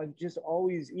don't know. I'm just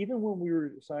always, even when we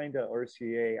were signed to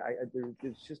RCA,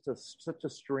 it's just such a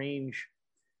strange,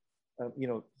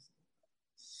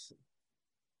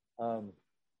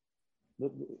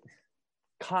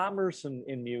 commerce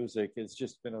in music has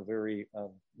just been a very,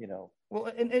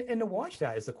 Well, and to watch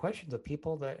that is the questions of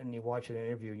people that, and you watch an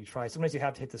interview and you try. Sometimes you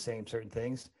have to hit the same certain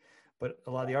things, but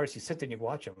a lot of the artists, you sit there and you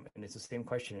watch them, and it's the same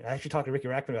question. I actually talked to Ricky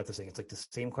Rackman about this thing. It's like the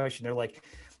same question. They're like,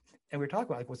 and we were talking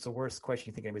about like, what's the worst question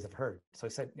you think anybody's ever heard? So I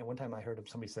said, one time I heard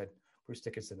somebody said Bruce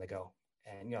Dickinson. They go,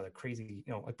 and they're crazy.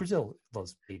 Like Brazil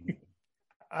loves Maiden.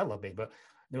 I love Maiden, but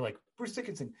they're like, Bruce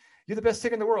Dickinson, you're the best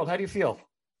singer in the world. How do you feel?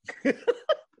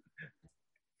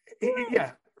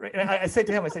 Yeah. Right. And I said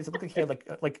to him, look like he had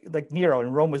like Nero,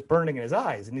 and Rome was burning in his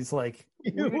eyes. And he's like,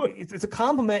 it's a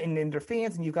compliment, and they're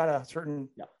fans, and you've got a certain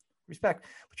respect,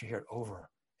 but you hear it over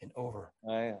and over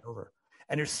and over.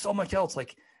 And there's so much else,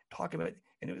 like talking about,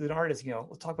 and as an artist,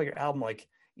 let's talk about your album. Like,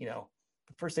 the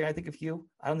first thing I think of you,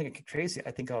 I don't think I could trace it.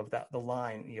 I think of the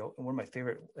line, and one of my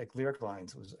favorite lyric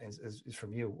lines is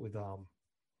from you with,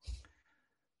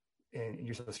 and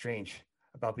You're So Strange,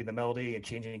 about being the melody and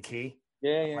changing key.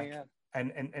 Yeah.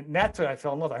 And that's what I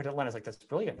fell in love with. I heard that line, I was like, that's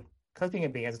brilliant. Because being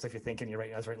in bands, it's like you're thinking,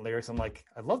 I was writing lyrics. I'm like,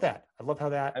 I love that. I love how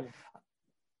that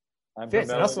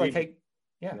fits. And also, like, hey,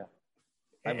 yeah.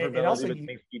 And also,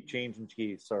 keep changing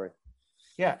keys. Sorry.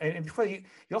 Yeah, and before you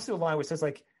also do a line where it says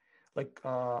like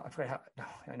I forgot how.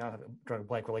 I know I'm drawing a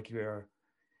blank. Where like you're,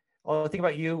 I think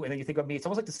about you, and then you think about me. It's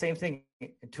almost like the same thing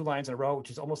in two lines in a row, which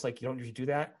is almost like you don't usually do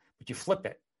that, but you flip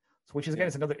it. So, which is again,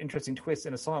 is another interesting twist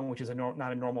in a song, which is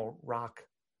not a normal rock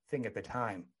thing at the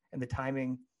time, and the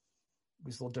timing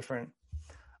was a little different.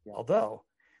 Yeah. Although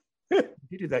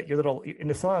you do that, your little in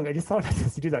the song, I just thought about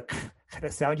this. You do that kind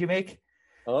of sound you make.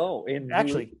 Oh,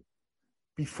 actually,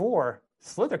 before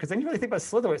Slither, because then you really think about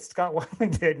Slither, what Scott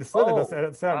Weiland did, and Slither does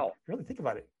that sound. Wow. Really think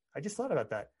about it. I just thought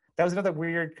about that. That was another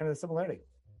weird kind of similarity.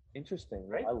 Interesting,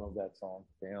 right? I love that song.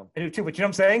 Damn. I do too, but you know what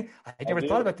I'm saying? I never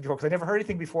thought about it before because I never heard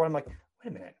anything before. I'm like,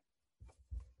 wait a minute.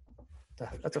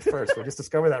 That's a first. We just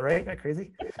discovered that, right? Isn't that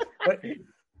crazy? But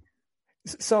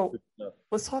so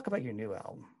let's talk about your new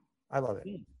album. I love it.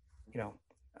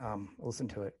 Listen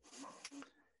to it.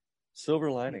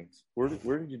 Silver Linings. Where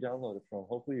did you download it from?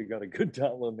 Hopefully you got a good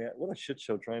download, man. What a shit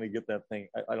show trying to get that thing.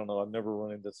 I don't know. I've never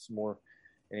run into some more.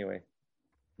 Anyway,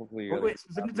 hopefully you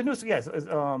got the news. Yes.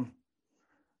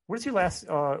 What is your last?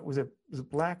 Was it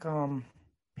Black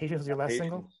Patience? Was your last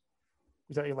single?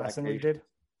 Was that your last single you did?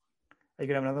 Are you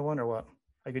gonna have another one or what?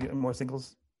 Are you gonna do more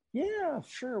singles? Yeah,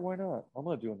 sure. Why not? I'm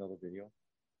gonna do another video.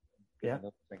 Yeah.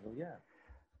 Another single. Yeah.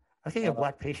 I think you have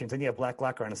Black Patience and you have Black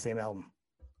Lacquer on the same album.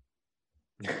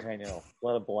 I know. A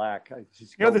lot of black.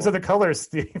 There's other colors,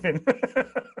 Stephen.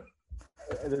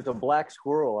 There's a black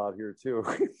squirrel out here too.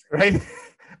 Right?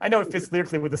 I know it fits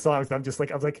lyrically with the songs. I was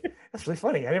like, that's really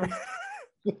funny. I never.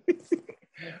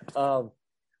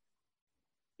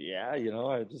 Yeah,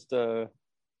 I just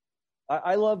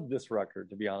I love this record,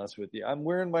 to be honest with you. I'm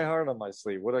wearing my heart on my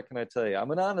sleeve. What can I tell you?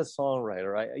 I'm an honest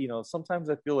songwriter. Sometimes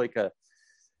I feel like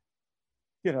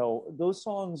those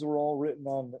songs were all written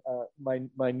on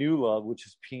my new love, which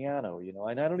is piano,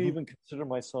 and I don't even consider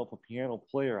myself a piano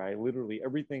player. I literally,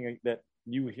 everything that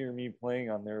you hear me playing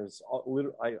on there is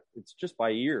it's just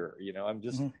by ear, I'm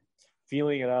just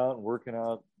feeling it out and working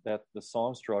out the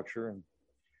song structure. And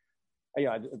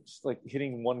yeah, it's like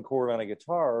hitting one chord on a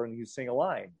guitar and you sing a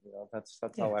line. You know, that's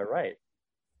how I write.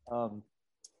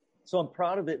 So I'm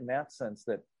proud of it in that sense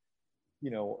that,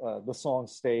 you know, the song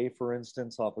 "Stay," for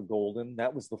instance, off of Golden,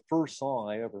 that was the first song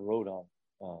I ever wrote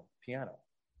on piano.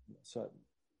 So,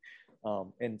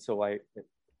 and so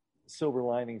Silver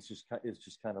Linings is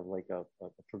just kind of like a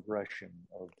progression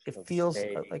of. It of feels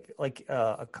Stay. like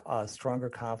a stronger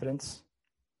confidence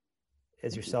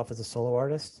as yourself as a solo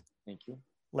artist. Thank you.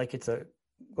 Like you're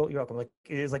welcome. Like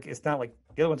it is like it's not like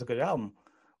the other one's a good album,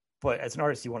 but as an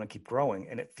artist you want to keep growing,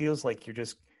 and it feels like you're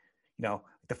just, you know,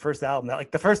 the first album,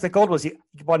 like the Gold was you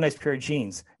bought a nice pair of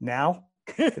jeans. Now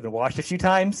they've been washed a few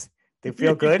times, they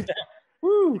feel good.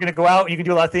 You're gonna go out, you can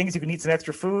do a lot of things, you can eat some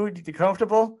extra food, you're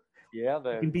comfortable. Yeah,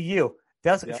 you can be you.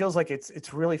 It feels like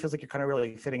it's really feels like you're kind of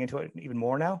really fitting into it even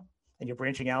more now, and you're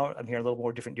branching out. I'm hearing a little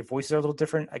more different. Your voices are a little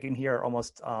different. I can hear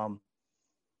almost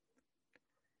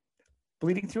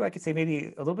bleeding through. I could say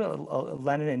maybe a little bit of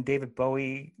Lennon and David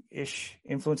Bowie-ish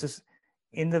influences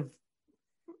in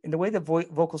the way the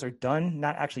vocals are done,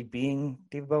 not actually being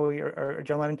David Bowie or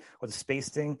John Lennon, or the space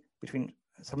thing between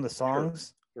some of the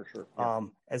songs. For sure. Yeah.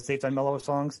 As they've done mellow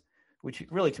songs, which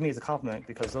really to me is a compliment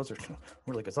because those are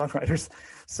really good songwriters.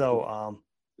 So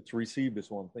it's received as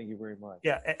one. Thank you very much.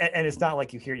 Yeah, and it's not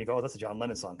like you hear it, you go, "Oh, that's a John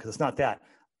Lennon song," because it's not that.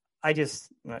 I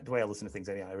just, the way I listen to things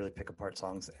anyhow, I really pick apart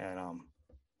songs, and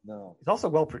no, it's also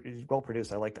well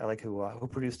produced. I like who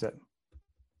produced it.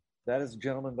 That is a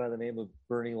gentleman by the name of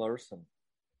Bernie Larson.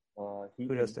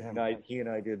 Kudos to him. He and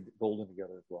I did Golden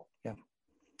together as well. Yeah,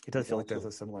 it does feel like there's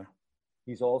a similar.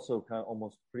 He's also kind of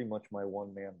almost pretty much my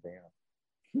one-man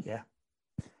band. Yeah.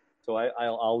 So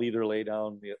I'll either lay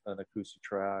down an acoustic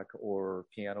track or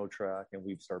piano track, and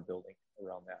we start building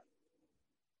around that.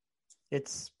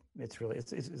 It's really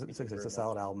it's a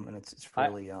solid album, and it's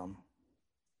really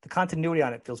the continuity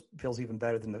on it feels even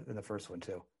better than the first one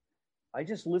too. I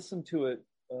just listened to it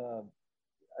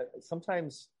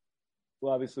sometimes.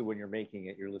 Well, obviously, when you're making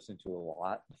it, you're listening to it a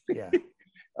lot. Yeah.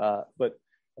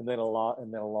 And then a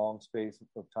long space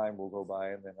of time will go by,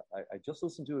 and then I just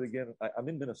listened to it again. I'm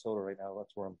in Minnesota right now.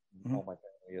 That's where all my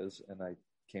family is, and I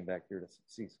came back here to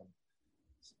see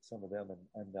some of them.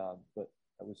 And but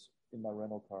I was in my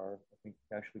rental car, I think,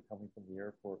 actually coming from the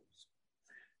airport,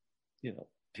 you know,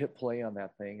 hit play on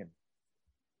that thing, and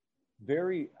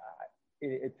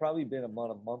it probably been about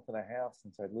a month and a half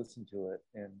since I'd listened to it,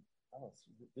 and I was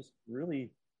just really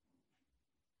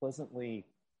pleasantly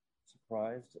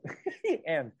surprised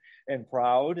and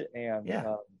proud and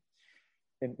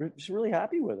just really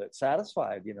happy with it,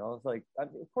 satisfied. You know, it's like,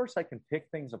 of course I can pick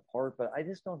things apart, but I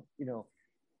just don't, you know,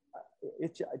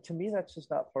 to me that's just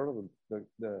not part of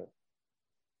the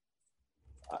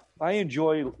I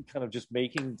enjoy kind of just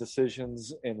making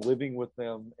decisions and living with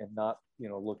them and not, you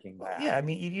know, looking back. Yeah, I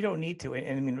mean, you don't need to,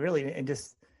 and I mean, really, and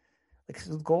just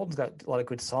like Golden's got a lot of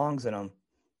good songs in them,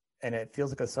 and it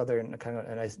feels like a southern kind of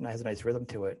has a nice rhythm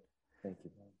to it. Thank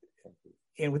you.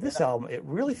 And with this album, it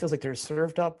really feels like they're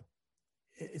served up.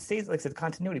 It stays like I said,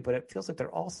 continuity, but it feels like they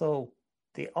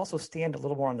also stand a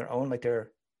little more on their own. Like the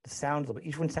sound,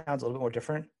 each one sounds a little bit more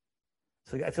different.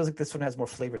 So it feels like this one has more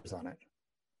flavors on it.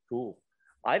 Cool.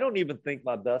 I don't even think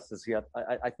my best is yet.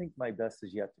 I think my best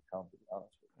is yet to come. To be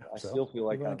honest with you, I still feel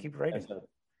like I'm keep writing.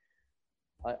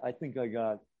 I think I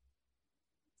got.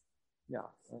 Yeah,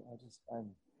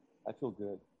 I feel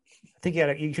good. I think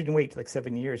you shouldn't wait like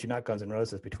 7 years. You're not Guns N'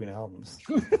 Roses between albums.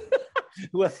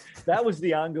 Well, that was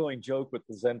the ongoing joke with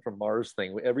the Zen from Mars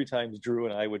thing. Every time Drew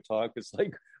and I would talk, it's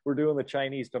like we're doing the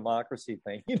Chinese democracy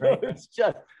thing. You know,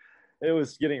 right. It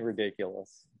was getting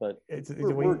ridiculous. But it's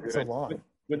so long.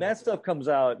 When that stuff comes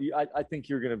out, I think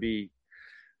you're going to be.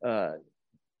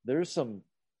 There's some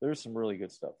really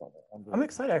good stuff on there. I'm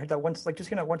excited. I heard that one, like just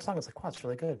one song. It's like, wow, it's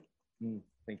really good.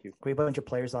 Thank you. Great bunch of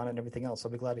players on it and everything else.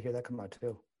 I'll be glad to hear that come out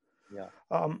too. Yeah.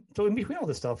 So in between all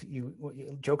this stuff, you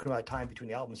joking about time between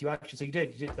the albums. You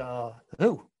did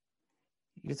Who?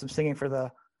 You did some singing for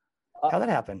the. How'd that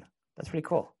happen? That's pretty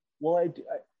cool. Well, I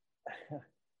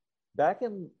back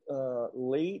in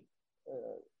late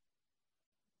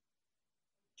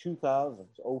 2000s,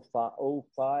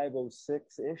 05,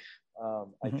 06 ish.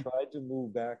 I tried to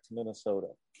move back to Minnesota.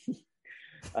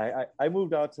 I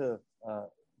moved out to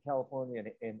California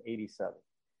in 87.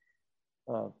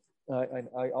 I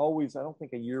don't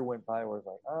think a year went by where I was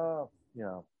like, oh, you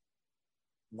know,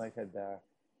 might head back.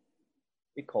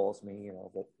 It calls me, you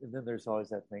know, and then there's always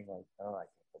that thing like, oh, I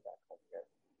can't go back home yet.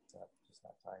 It's just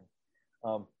not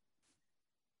time.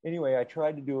 Anyway, I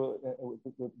tried to do it with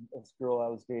this girl I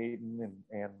was dating,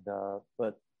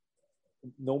 but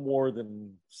no more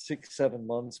than 6-7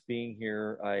 months being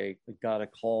here, I got a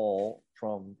call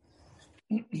from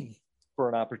for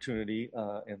an opportunity,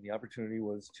 and the opportunity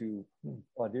was to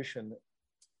audition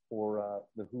for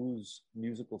the Who's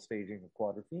musical staging of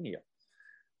Quadrophenia,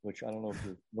 which I don't know if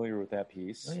you're familiar with that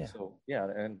piece. Oh, yeah. So yeah,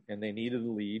 and they needed a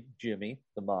lead, Jimmy,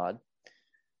 the mod,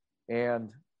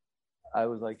 and I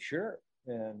was like, sure.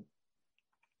 And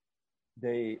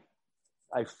I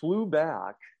flew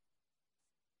back.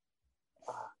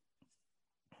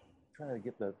 Trying to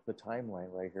get the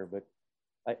timeline right here, but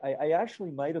I actually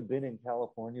might have been in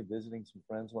California visiting some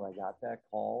friends when I got that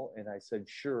call, and I said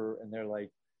sure, and they're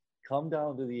like, come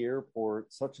down to the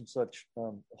airport, such and such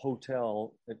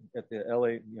hotel at the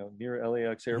LA, near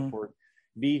LAX airport,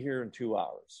 be here in 2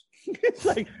 hours. It's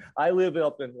like I live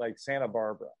up in like Santa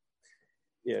Barbara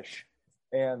ish,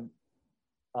 and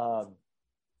I'm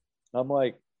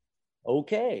like,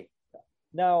 okay,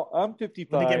 now I'm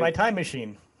 55. Let me get my time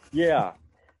machine. Yeah.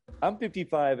 I'm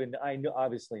 55, and I know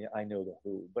the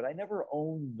Who, but I never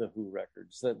owned the Who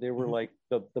records. That they were like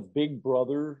the big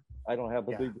brother. I don't have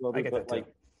a big brother, but like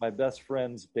my best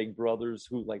friend's big brothers,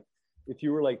 who, like, if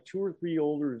you were like 2 or 3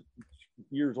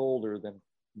 years older than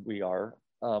we are,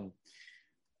 or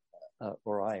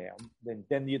I am, then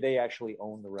they actually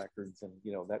own the records, and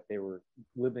that they were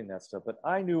living that stuff. But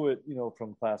I knew it,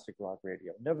 from classic rock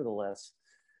radio. Nevertheless,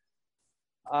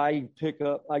 I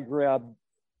grab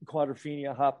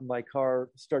Quadrophenia, hop in my car,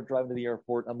 start driving to the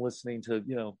airport. I'm listening to,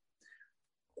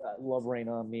 Love Rain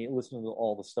on Me, listening to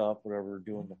all the stuff, whatever,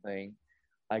 doing the thing.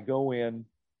 I go in,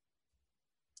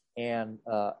 and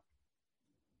the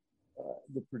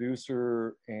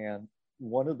producer and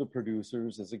one of the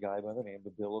producers is a guy by the name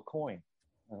of Bill Aucoin.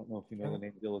 I don't know if you know the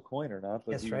name Bill Aucoin or not,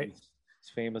 but he's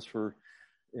famous for,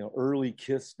 early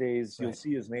Kiss days. You'll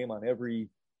see his name on every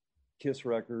Kiss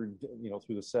record,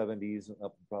 through the 70s and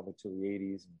up probably to the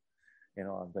 80s and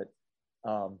on. But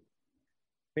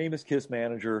famous Kiss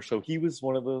manager. So he was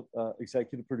one of the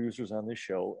executive producers on this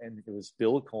show, and it was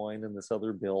Bill Aucoin and this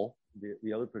other Bill,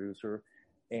 the other producer,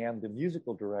 and the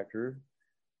musical director,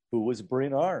 who was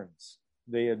Bryn Arns.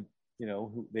 They had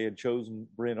chosen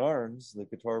Bryn Arns, the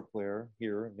guitar player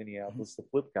here in Minneapolis, the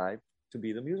flip guy, to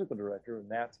be the musical director, and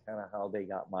that's kind of how they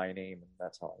got my name, and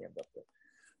that's how I ended up there.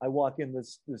 I walk in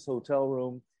this hotel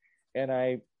room,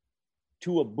 and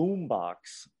to a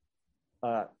boombox.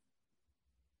 I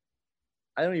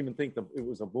don't even think it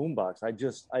was a boombox. I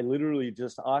literally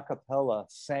just a cappella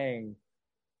sang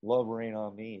 "Love Rain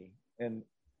on Me," and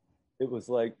it was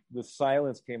like the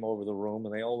silence came over the room,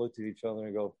 and they all looked at each other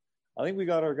and go, "I think we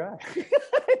got our guy."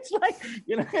 It's like,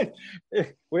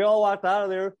 we all walked out of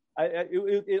there.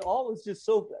 It all was just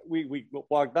so. We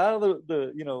walked out of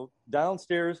the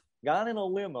downstairs, got in a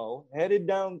limo, headed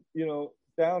down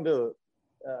to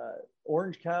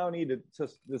Orange County to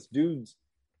this dude's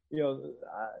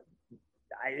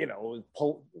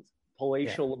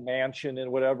palatial mansion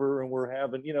and whatever, and we're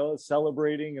having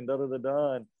celebrating and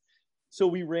and so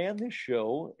we ran this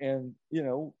show and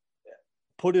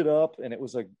put it up, and it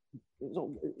was an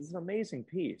amazing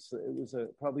piece. It was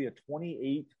probably a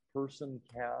 28-person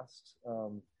cast.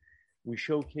 We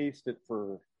showcased it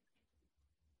for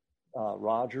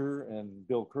Roger and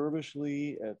Bill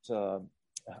Kerbishley at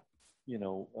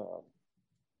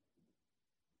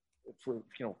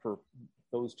for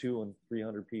those two and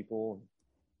 300 people,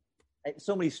 and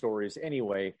so many stories.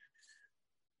 Anyway,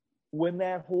 when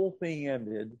that whole thing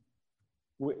ended,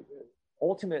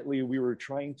 ultimately we were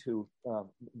trying to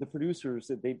the producers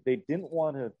that they didn't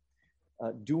want to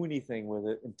do anything with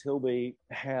it until they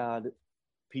had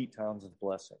Pete Townshend's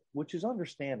blessing, which is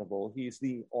understandable. He's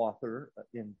the author,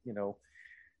 et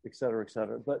cetera, et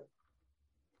cetera. But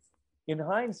in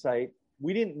hindsight,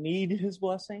 we didn't need his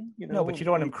blessing. No, but you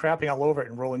don't want him crapping all over it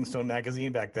in Rolling Stone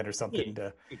magazine back then or something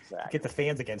to get the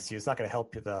fans against you. It's not going to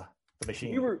help the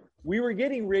machine. We were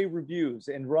getting rave reviews,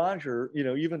 and Roger,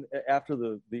 even after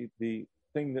the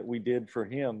thing that we did for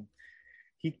him,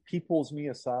 he pulls me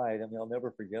aside. I mean, I'll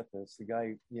never forget this. The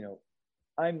guy,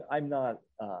 I'm not.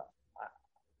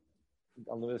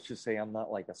 Let's just say I'm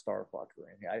not like a star fuck or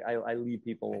anything. I leave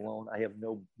people alone.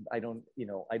 I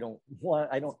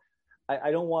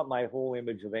don't want my whole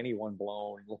image of anyone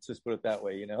blown. Let's just put it that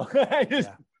way. I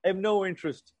have no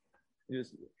interest.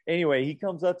 Anyway, he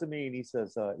comes up to me and he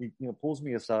says, he pulls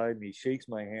me aside and he shakes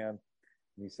my hand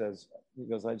and he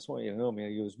goes, I just want you to know, man.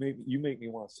 He goes, maybe you make me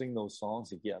want to sing those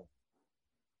songs again.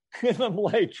 And I'm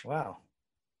like, wow.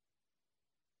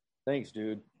 Thanks,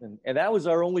 dude. And that was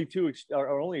our only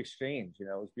exchange. It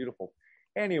was beautiful.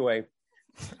 Anyway,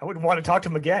 I wouldn't want to talk to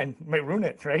him again. It might ruin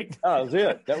it, right? Oh,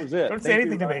 that was it. Don't say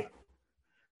anything to me.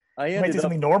 I might do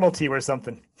something normal to you or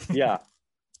something. Yeah.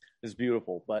 is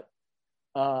beautiful. But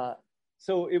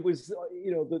so it was,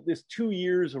 this 2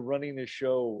 years of running this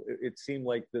show. It seemed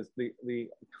like the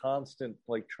constant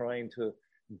like trying to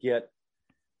get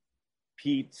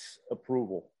Pete's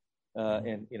approval,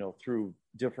 and through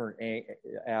different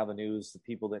avenues, the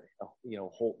people that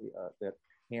that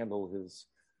handle his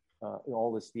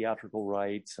all his theatrical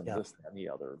rights and this and the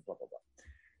other, blah blah blah.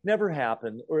 Never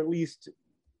happened, or at least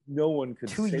no one could.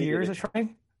 2 years of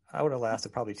trying? I would have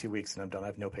lasted probably 2 weeks and I'm done. I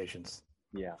have no patience.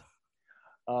 Yeah.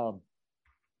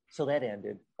 So that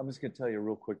ended. I'm just going to tell you a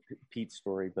real quick Pete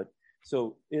story, but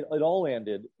so it all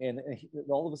ended, and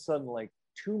all of a sudden, like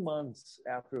 2 months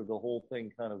after the whole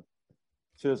thing kind of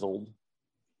fizzled,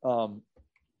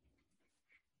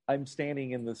 I'm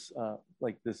standing in this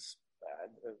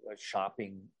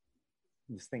shopping,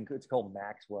 this thing, it's called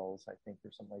Maxwell's, I think,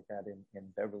 or something like that, in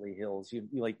Beverly Hills. You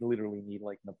like literally need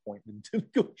like an appointment to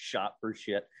go shop for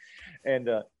shit. And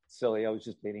silly, I was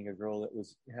just dating a girl that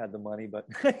had the money, but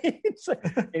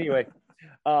anyway.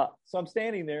 So I'm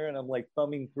standing there and I'm like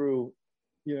thumbing through,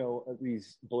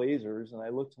 these blazers, and I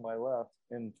look to my left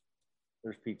and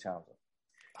there's Pete Townshend.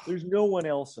 There's no one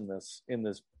else in this.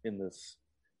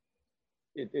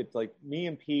 It's like me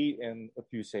and Pete and a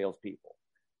few salespeople.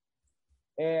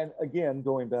 And again,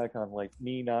 going back on like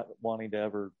me not wanting to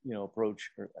ever,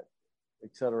 approach, or et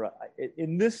cetera.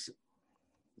 In this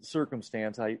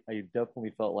circumstance, I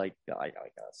definitely felt like I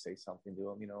gotta say something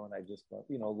to him, and I just thought,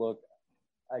 look,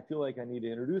 I feel like I need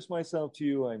to introduce myself to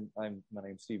you. My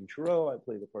name's Stephen Chiro. I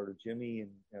play the part of Jimmy in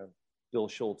Bill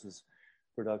Schultz's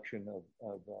production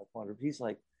of Quandary. He's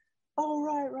like, oh,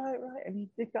 right. I mean,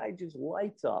 the guy just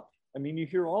lights up. I mean, you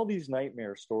hear all these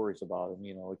nightmare stories about him,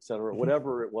 et cetera,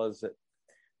 whatever it was that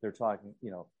they're talking,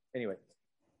 anyway.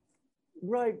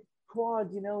 Right,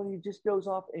 Quad, and he just goes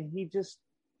off and he just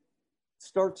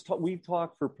starts we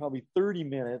talked for probably 30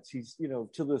 minutes. He's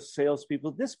to the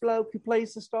salespeople, this bloke who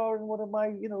plays the star in one of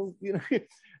my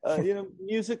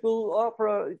musical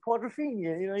opera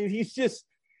Quadrophenia, he's just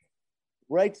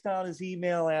writes down his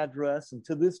email address, and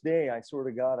to this day I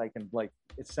sort of I can like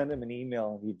send him an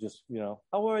email and he just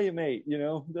how are you, mate?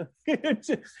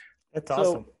 That's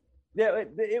awesome. So, yeah,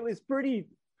 it was pretty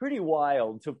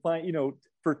wild to find,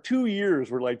 for 2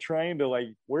 years, we're like trying to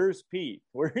like, where's Pete?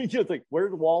 Where's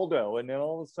Waldo? And then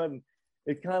all of a sudden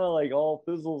it kind of like all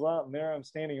fizzles out, and there I'm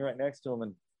standing right next to him.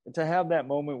 And to have that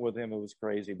moment with him, it was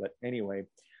crazy. But anyway,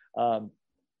 so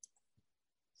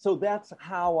that's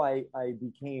how I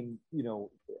became, I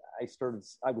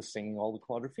was singing all the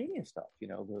Quadrophenia stuff,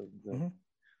 the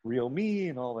Real Me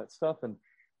and all that stuff. And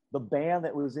the band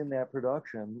that was in that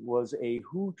production was a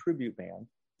Who tribute band,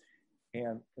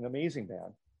 and an amazing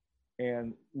band.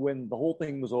 And when the whole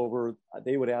thing was over,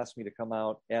 they would ask me to come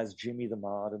out as Jimmy the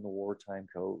Mod in the wartime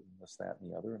coat and this, that,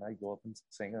 and the other. And I'd go up and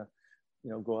sing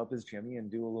go up as Jimmy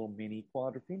and do a little mini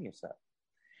Quadrophenia set.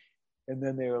 And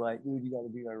then they were like, dude, you got to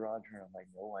be our Roger. And I'm like,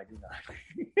 no, I do not.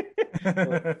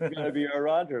 You got to be our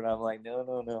Roger. And I'm like,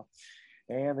 no.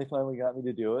 And they finally got me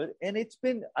to do it. And it's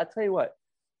been, I tell you what,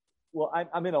 well,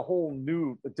 I'm in a whole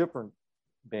different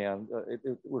band.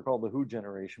 We're called the Who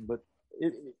Generation, but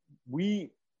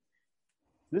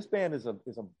this band it's a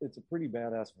pretty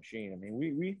badass machine. I mean,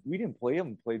 we didn't play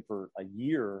them, played for a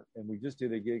year, and we just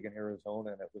did a gig in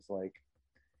Arizona, and it was like,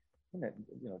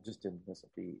 just didn't miss a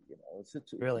beat.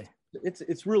 Really,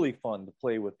 it's really fun to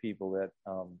play with people that,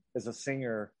 as a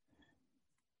singer,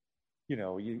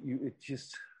 it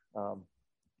just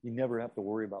you never have to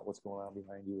worry about what's going on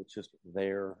behind you. It's just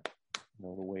there, the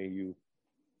way you.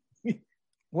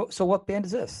 So what band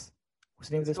is this? What's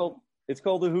the name of this? It's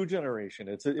called the Who Generation.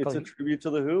 It's a tribute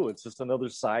to the Who. It's just another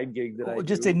side gig that I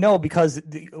just didn't know, because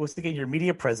I was thinking your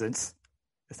media presence.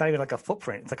 It's not even like a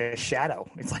footprint. It's like a shadow.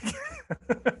 It's like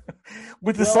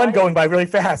with the sun going by really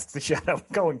fast. It's a shadow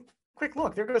going. Quick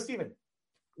look, there goes Steven.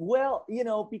 Well,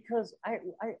 because I'm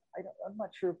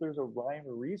not sure if there's a rhyme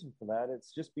or reason for that.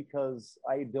 It's just because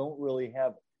I don't really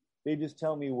have. They just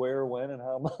tell me where, when, and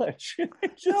how much.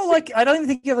 I don't even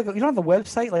think you have you don't have a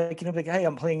website, like hey,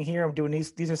 I'm playing here, I'm doing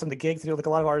these. These are some of the gigs. Like a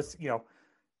lot of artists, you're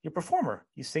a performer.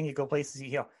 You sing, you go places.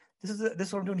 This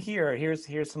is what I'm doing here. Here's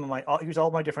some of here's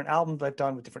all my different albums I've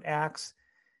done with different acts.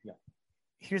 Yeah.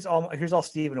 Here's all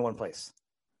Steven in one place.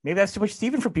 Maybe that's too much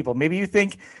Steven for people. Maybe you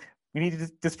think we need to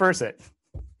disperse it.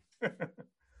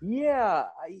 Yeah.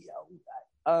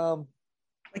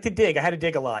 Like to dig. I had to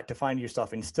dig a lot to find your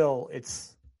stuff, and still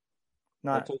it's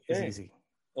not as easy.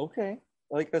 Okay.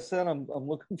 Like I said, I'm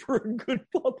looking for a good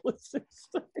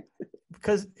publicist.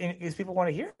 because people want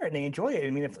to hear it and they enjoy it. I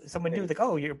mean, if someone knew, like,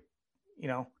 oh, you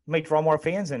might draw more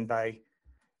fans in by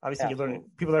Obviously, you learn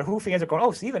people that are Who fans are going,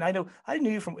 oh, Steven, I didn't know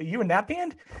you from you in that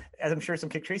band. As I'm sure some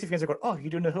Kid Tracy fans are going, oh, you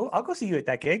doing the Who? I'll go see you at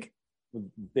that gig.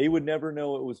 They would never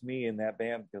know it was me in that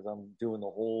band because I'm doing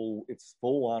it's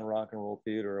full on rock and roll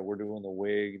theater. We're doing the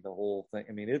wig, the whole thing.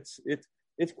 I mean, it's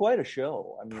quite a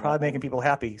show. I mean, probably making people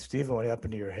happy. Steven, what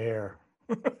happened to your hair?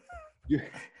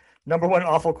 Number one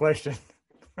awful question.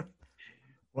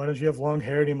 Why don't you have long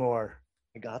hair anymore?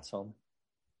 I got some.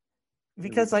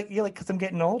 Because because I'm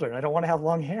getting older and I don't want to have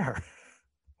long hair.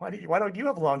 Why don't you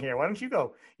have long hair? Why don't you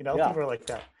go? People are like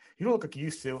that. You don't look like you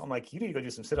used to. I'm like, you need to go do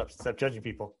some sit-ups. Stop judging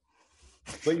people.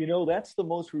 But that's the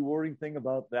most rewarding thing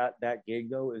about that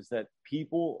gig though, is that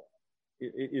people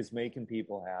is making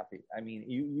people happy. I mean,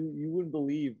 you wouldn't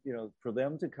believe, for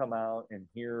them to come out and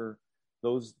hear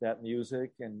that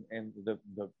music and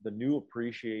the new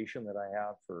appreciation that I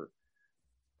have for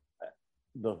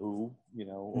the Who,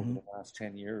 over the last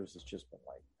 10 years has just been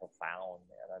like profound,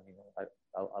 man. I mean,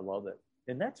 I love it.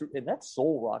 And that's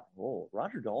soul rock and roll.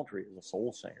 Roger Daltrey is a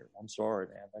soul singer. I'm sorry,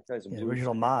 man. That guy's a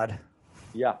original mod.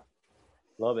 Yeah.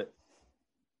 Love it.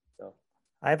 So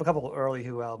I have a couple of early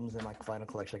Who albums in my vinyl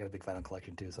collection. I got a big vinyl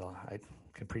collection too, so I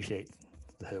can appreciate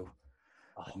the Who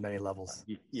on many levels.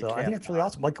 So I think it's really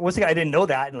awesome. Like once again, I didn't know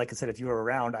that, and like I said, if you were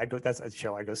around, that's a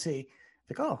show I go see.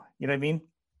 Like, oh, you know what I mean?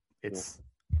 It's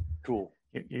cool.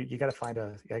 You got to find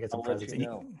you got to get some presents.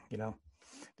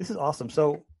 This is awesome.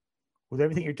 So with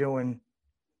everything you're doing,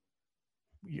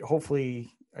 hopefully,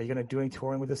 are you going to do any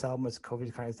touring with this album as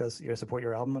COVID kind of does? You support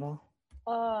your album at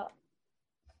all?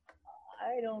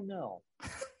 I don't know.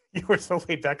 You were so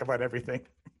laid back about everything.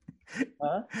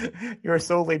 Huh? You were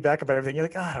so laid back about everything. You're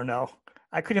like, I don't know.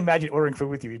 I couldn't imagine ordering food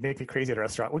with you. You'd make me crazy at a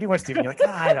restaurant. What do you want, Steven? You're like,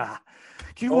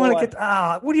 do you want to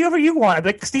get, whatever you want. I'd be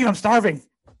like, Steve, I'm starving.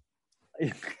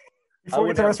 Before we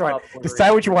get to the restaurant,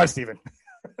 decide what you want, Steven.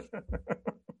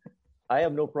 I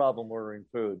have no problem ordering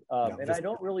food. I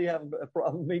don't really have a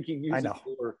problem making music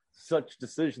for such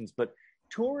decisions, but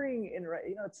touring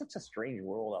it's such a strange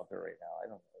world out there right now. I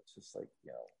don't know. It's just like,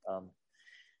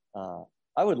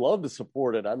 I would love to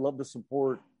support it. I'd love to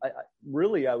support. I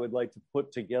would like to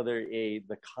put together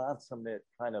the consummate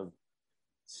kind of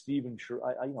Steven.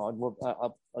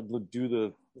 I'd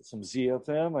do some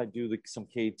ZFM. I'd do some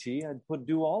KT. I'd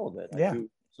do all of it. Yeah.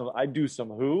 I'd do some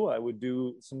Who. I would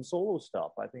do some solo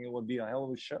stuff. I think it would be a hell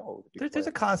of a show. There's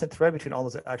a constant thread between all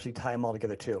those that actually tie them all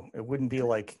together too. It wouldn't be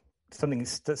like something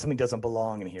doesn't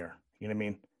belong in here. You know what I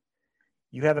mean?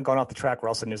 You haven't gone off the track where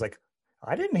all of a sudden there's like,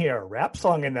 I didn't hear a rap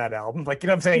song in that album. Like, you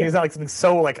know what I'm saying? Yeah. It's not like something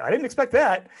so like, I didn't expect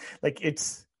that. Like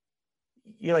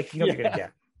you're like, what you're going to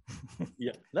get.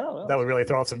 Yeah. No. That would really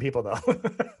throw off some people though.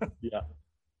 Yeah.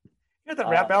 You know that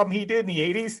rap album he did in the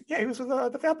 80s? Yeah, he was with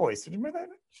the Fat Boys. Do you remember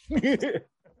that?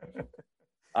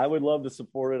 I would love to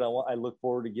support it. I look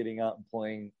forward to getting out and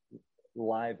playing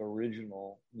live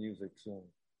original music soon.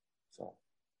 So.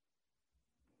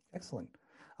 Excellent.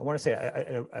 I want to say,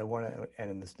 I want to end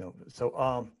on this note. So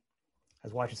I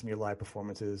was watching some of your live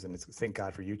performances, and thank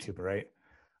God for YouTube, right?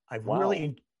 I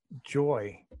really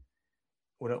enjoy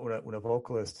when a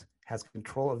vocalist has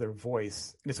control of their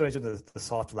voice. And it's always the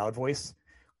soft, loud voice.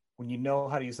 When you know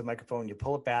how to use the microphone, you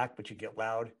pull it back, but you get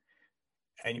loud.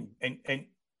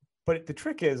 But the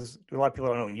trick is, a lot of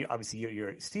people don't know. Obviously,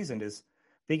 you're seasoned. Is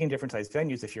being in different sized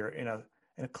venues. If you're in a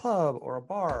club or a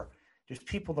bar, there's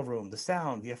people in the room, the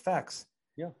sound, the effects.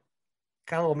 Yeah.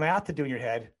 Got a little math to do in your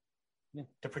head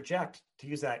to project, to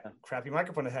use that crappy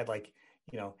microphone in the head, like,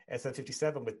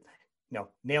 SF57 with,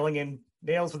 nailing in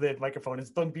nails with the microphone and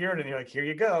spilling beer, and you're like, here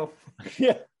you go.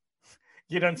 Yeah.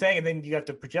 You know what I'm saying? And then you have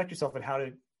to project yourself and how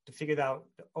to figure it out,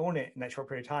 to own it in that short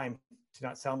period of time, to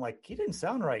not sound like he didn't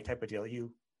sound right type of deal.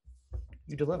 You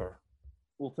deliver.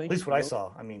 Well, thank you. At least what I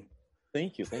saw. I mean,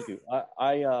 thank you.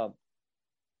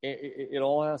 It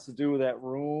all has to do with that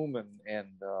room and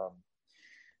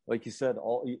like you said,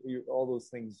 all those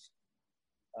things.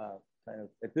 Kind of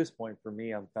at this point for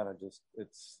me, I'm kind of just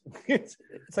it's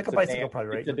like a bicycle party,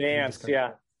 right? It's a dance,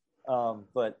 yeah.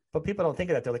 But people don't think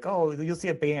of that. They're like, oh, you'll see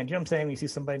a band. You know what I'm saying? You see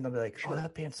somebody and they'll be like, oh,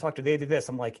 that band sucked, or they did this.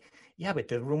 I'm like, yeah, but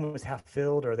the room was half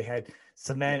filled, or they had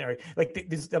cement, or like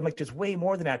I'm like, there's way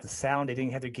more than that. The sound, they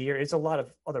didn't have their gear. It's a lot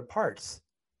of other parts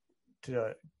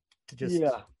to just.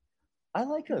 Yeah, I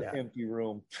like an empty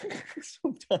room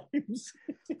sometimes.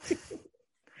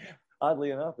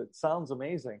 Oddly enough, it sounds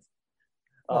amazing.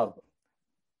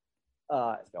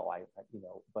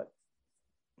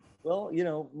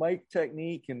 Mic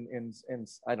technique and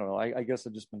I don't know. I guess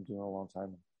I've just been doing it a long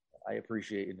time. I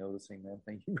appreciate you noticing, man.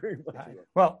 Thank you very much.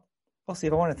 Well,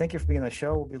 Steve, I want to thank you for being on the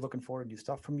show. We'll be looking forward to new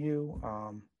stuff from you.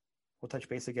 We'll touch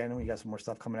base again when you got some more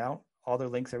stuff coming out. All their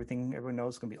links, everything everyone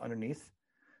knows is going to be underneath.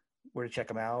 where to check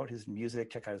him out, his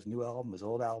music, check out his new album, his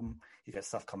old album. He's got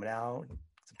stuff coming out,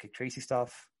 some Kid Tracy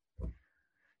stuff.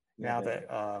 Now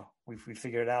that we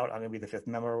figured it out, I'm going to be the fifth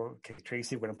member. Kid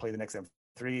Tracy, we're going to play the next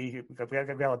M3. We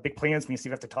got big plans. Me and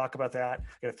Steve have to talk about that.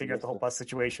 Got to figure out the whole bus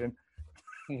situation.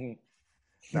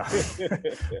 No.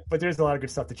 But there's a lot of good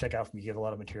stuff to check out from you. You have a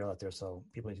lot of material out there, so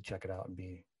people need to check it out and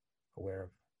be aware of.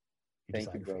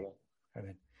 Thank you, brother. I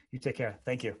mean, you take care.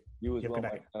 Thank you. You as well,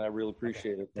 and I really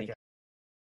appreciate it. Thank you.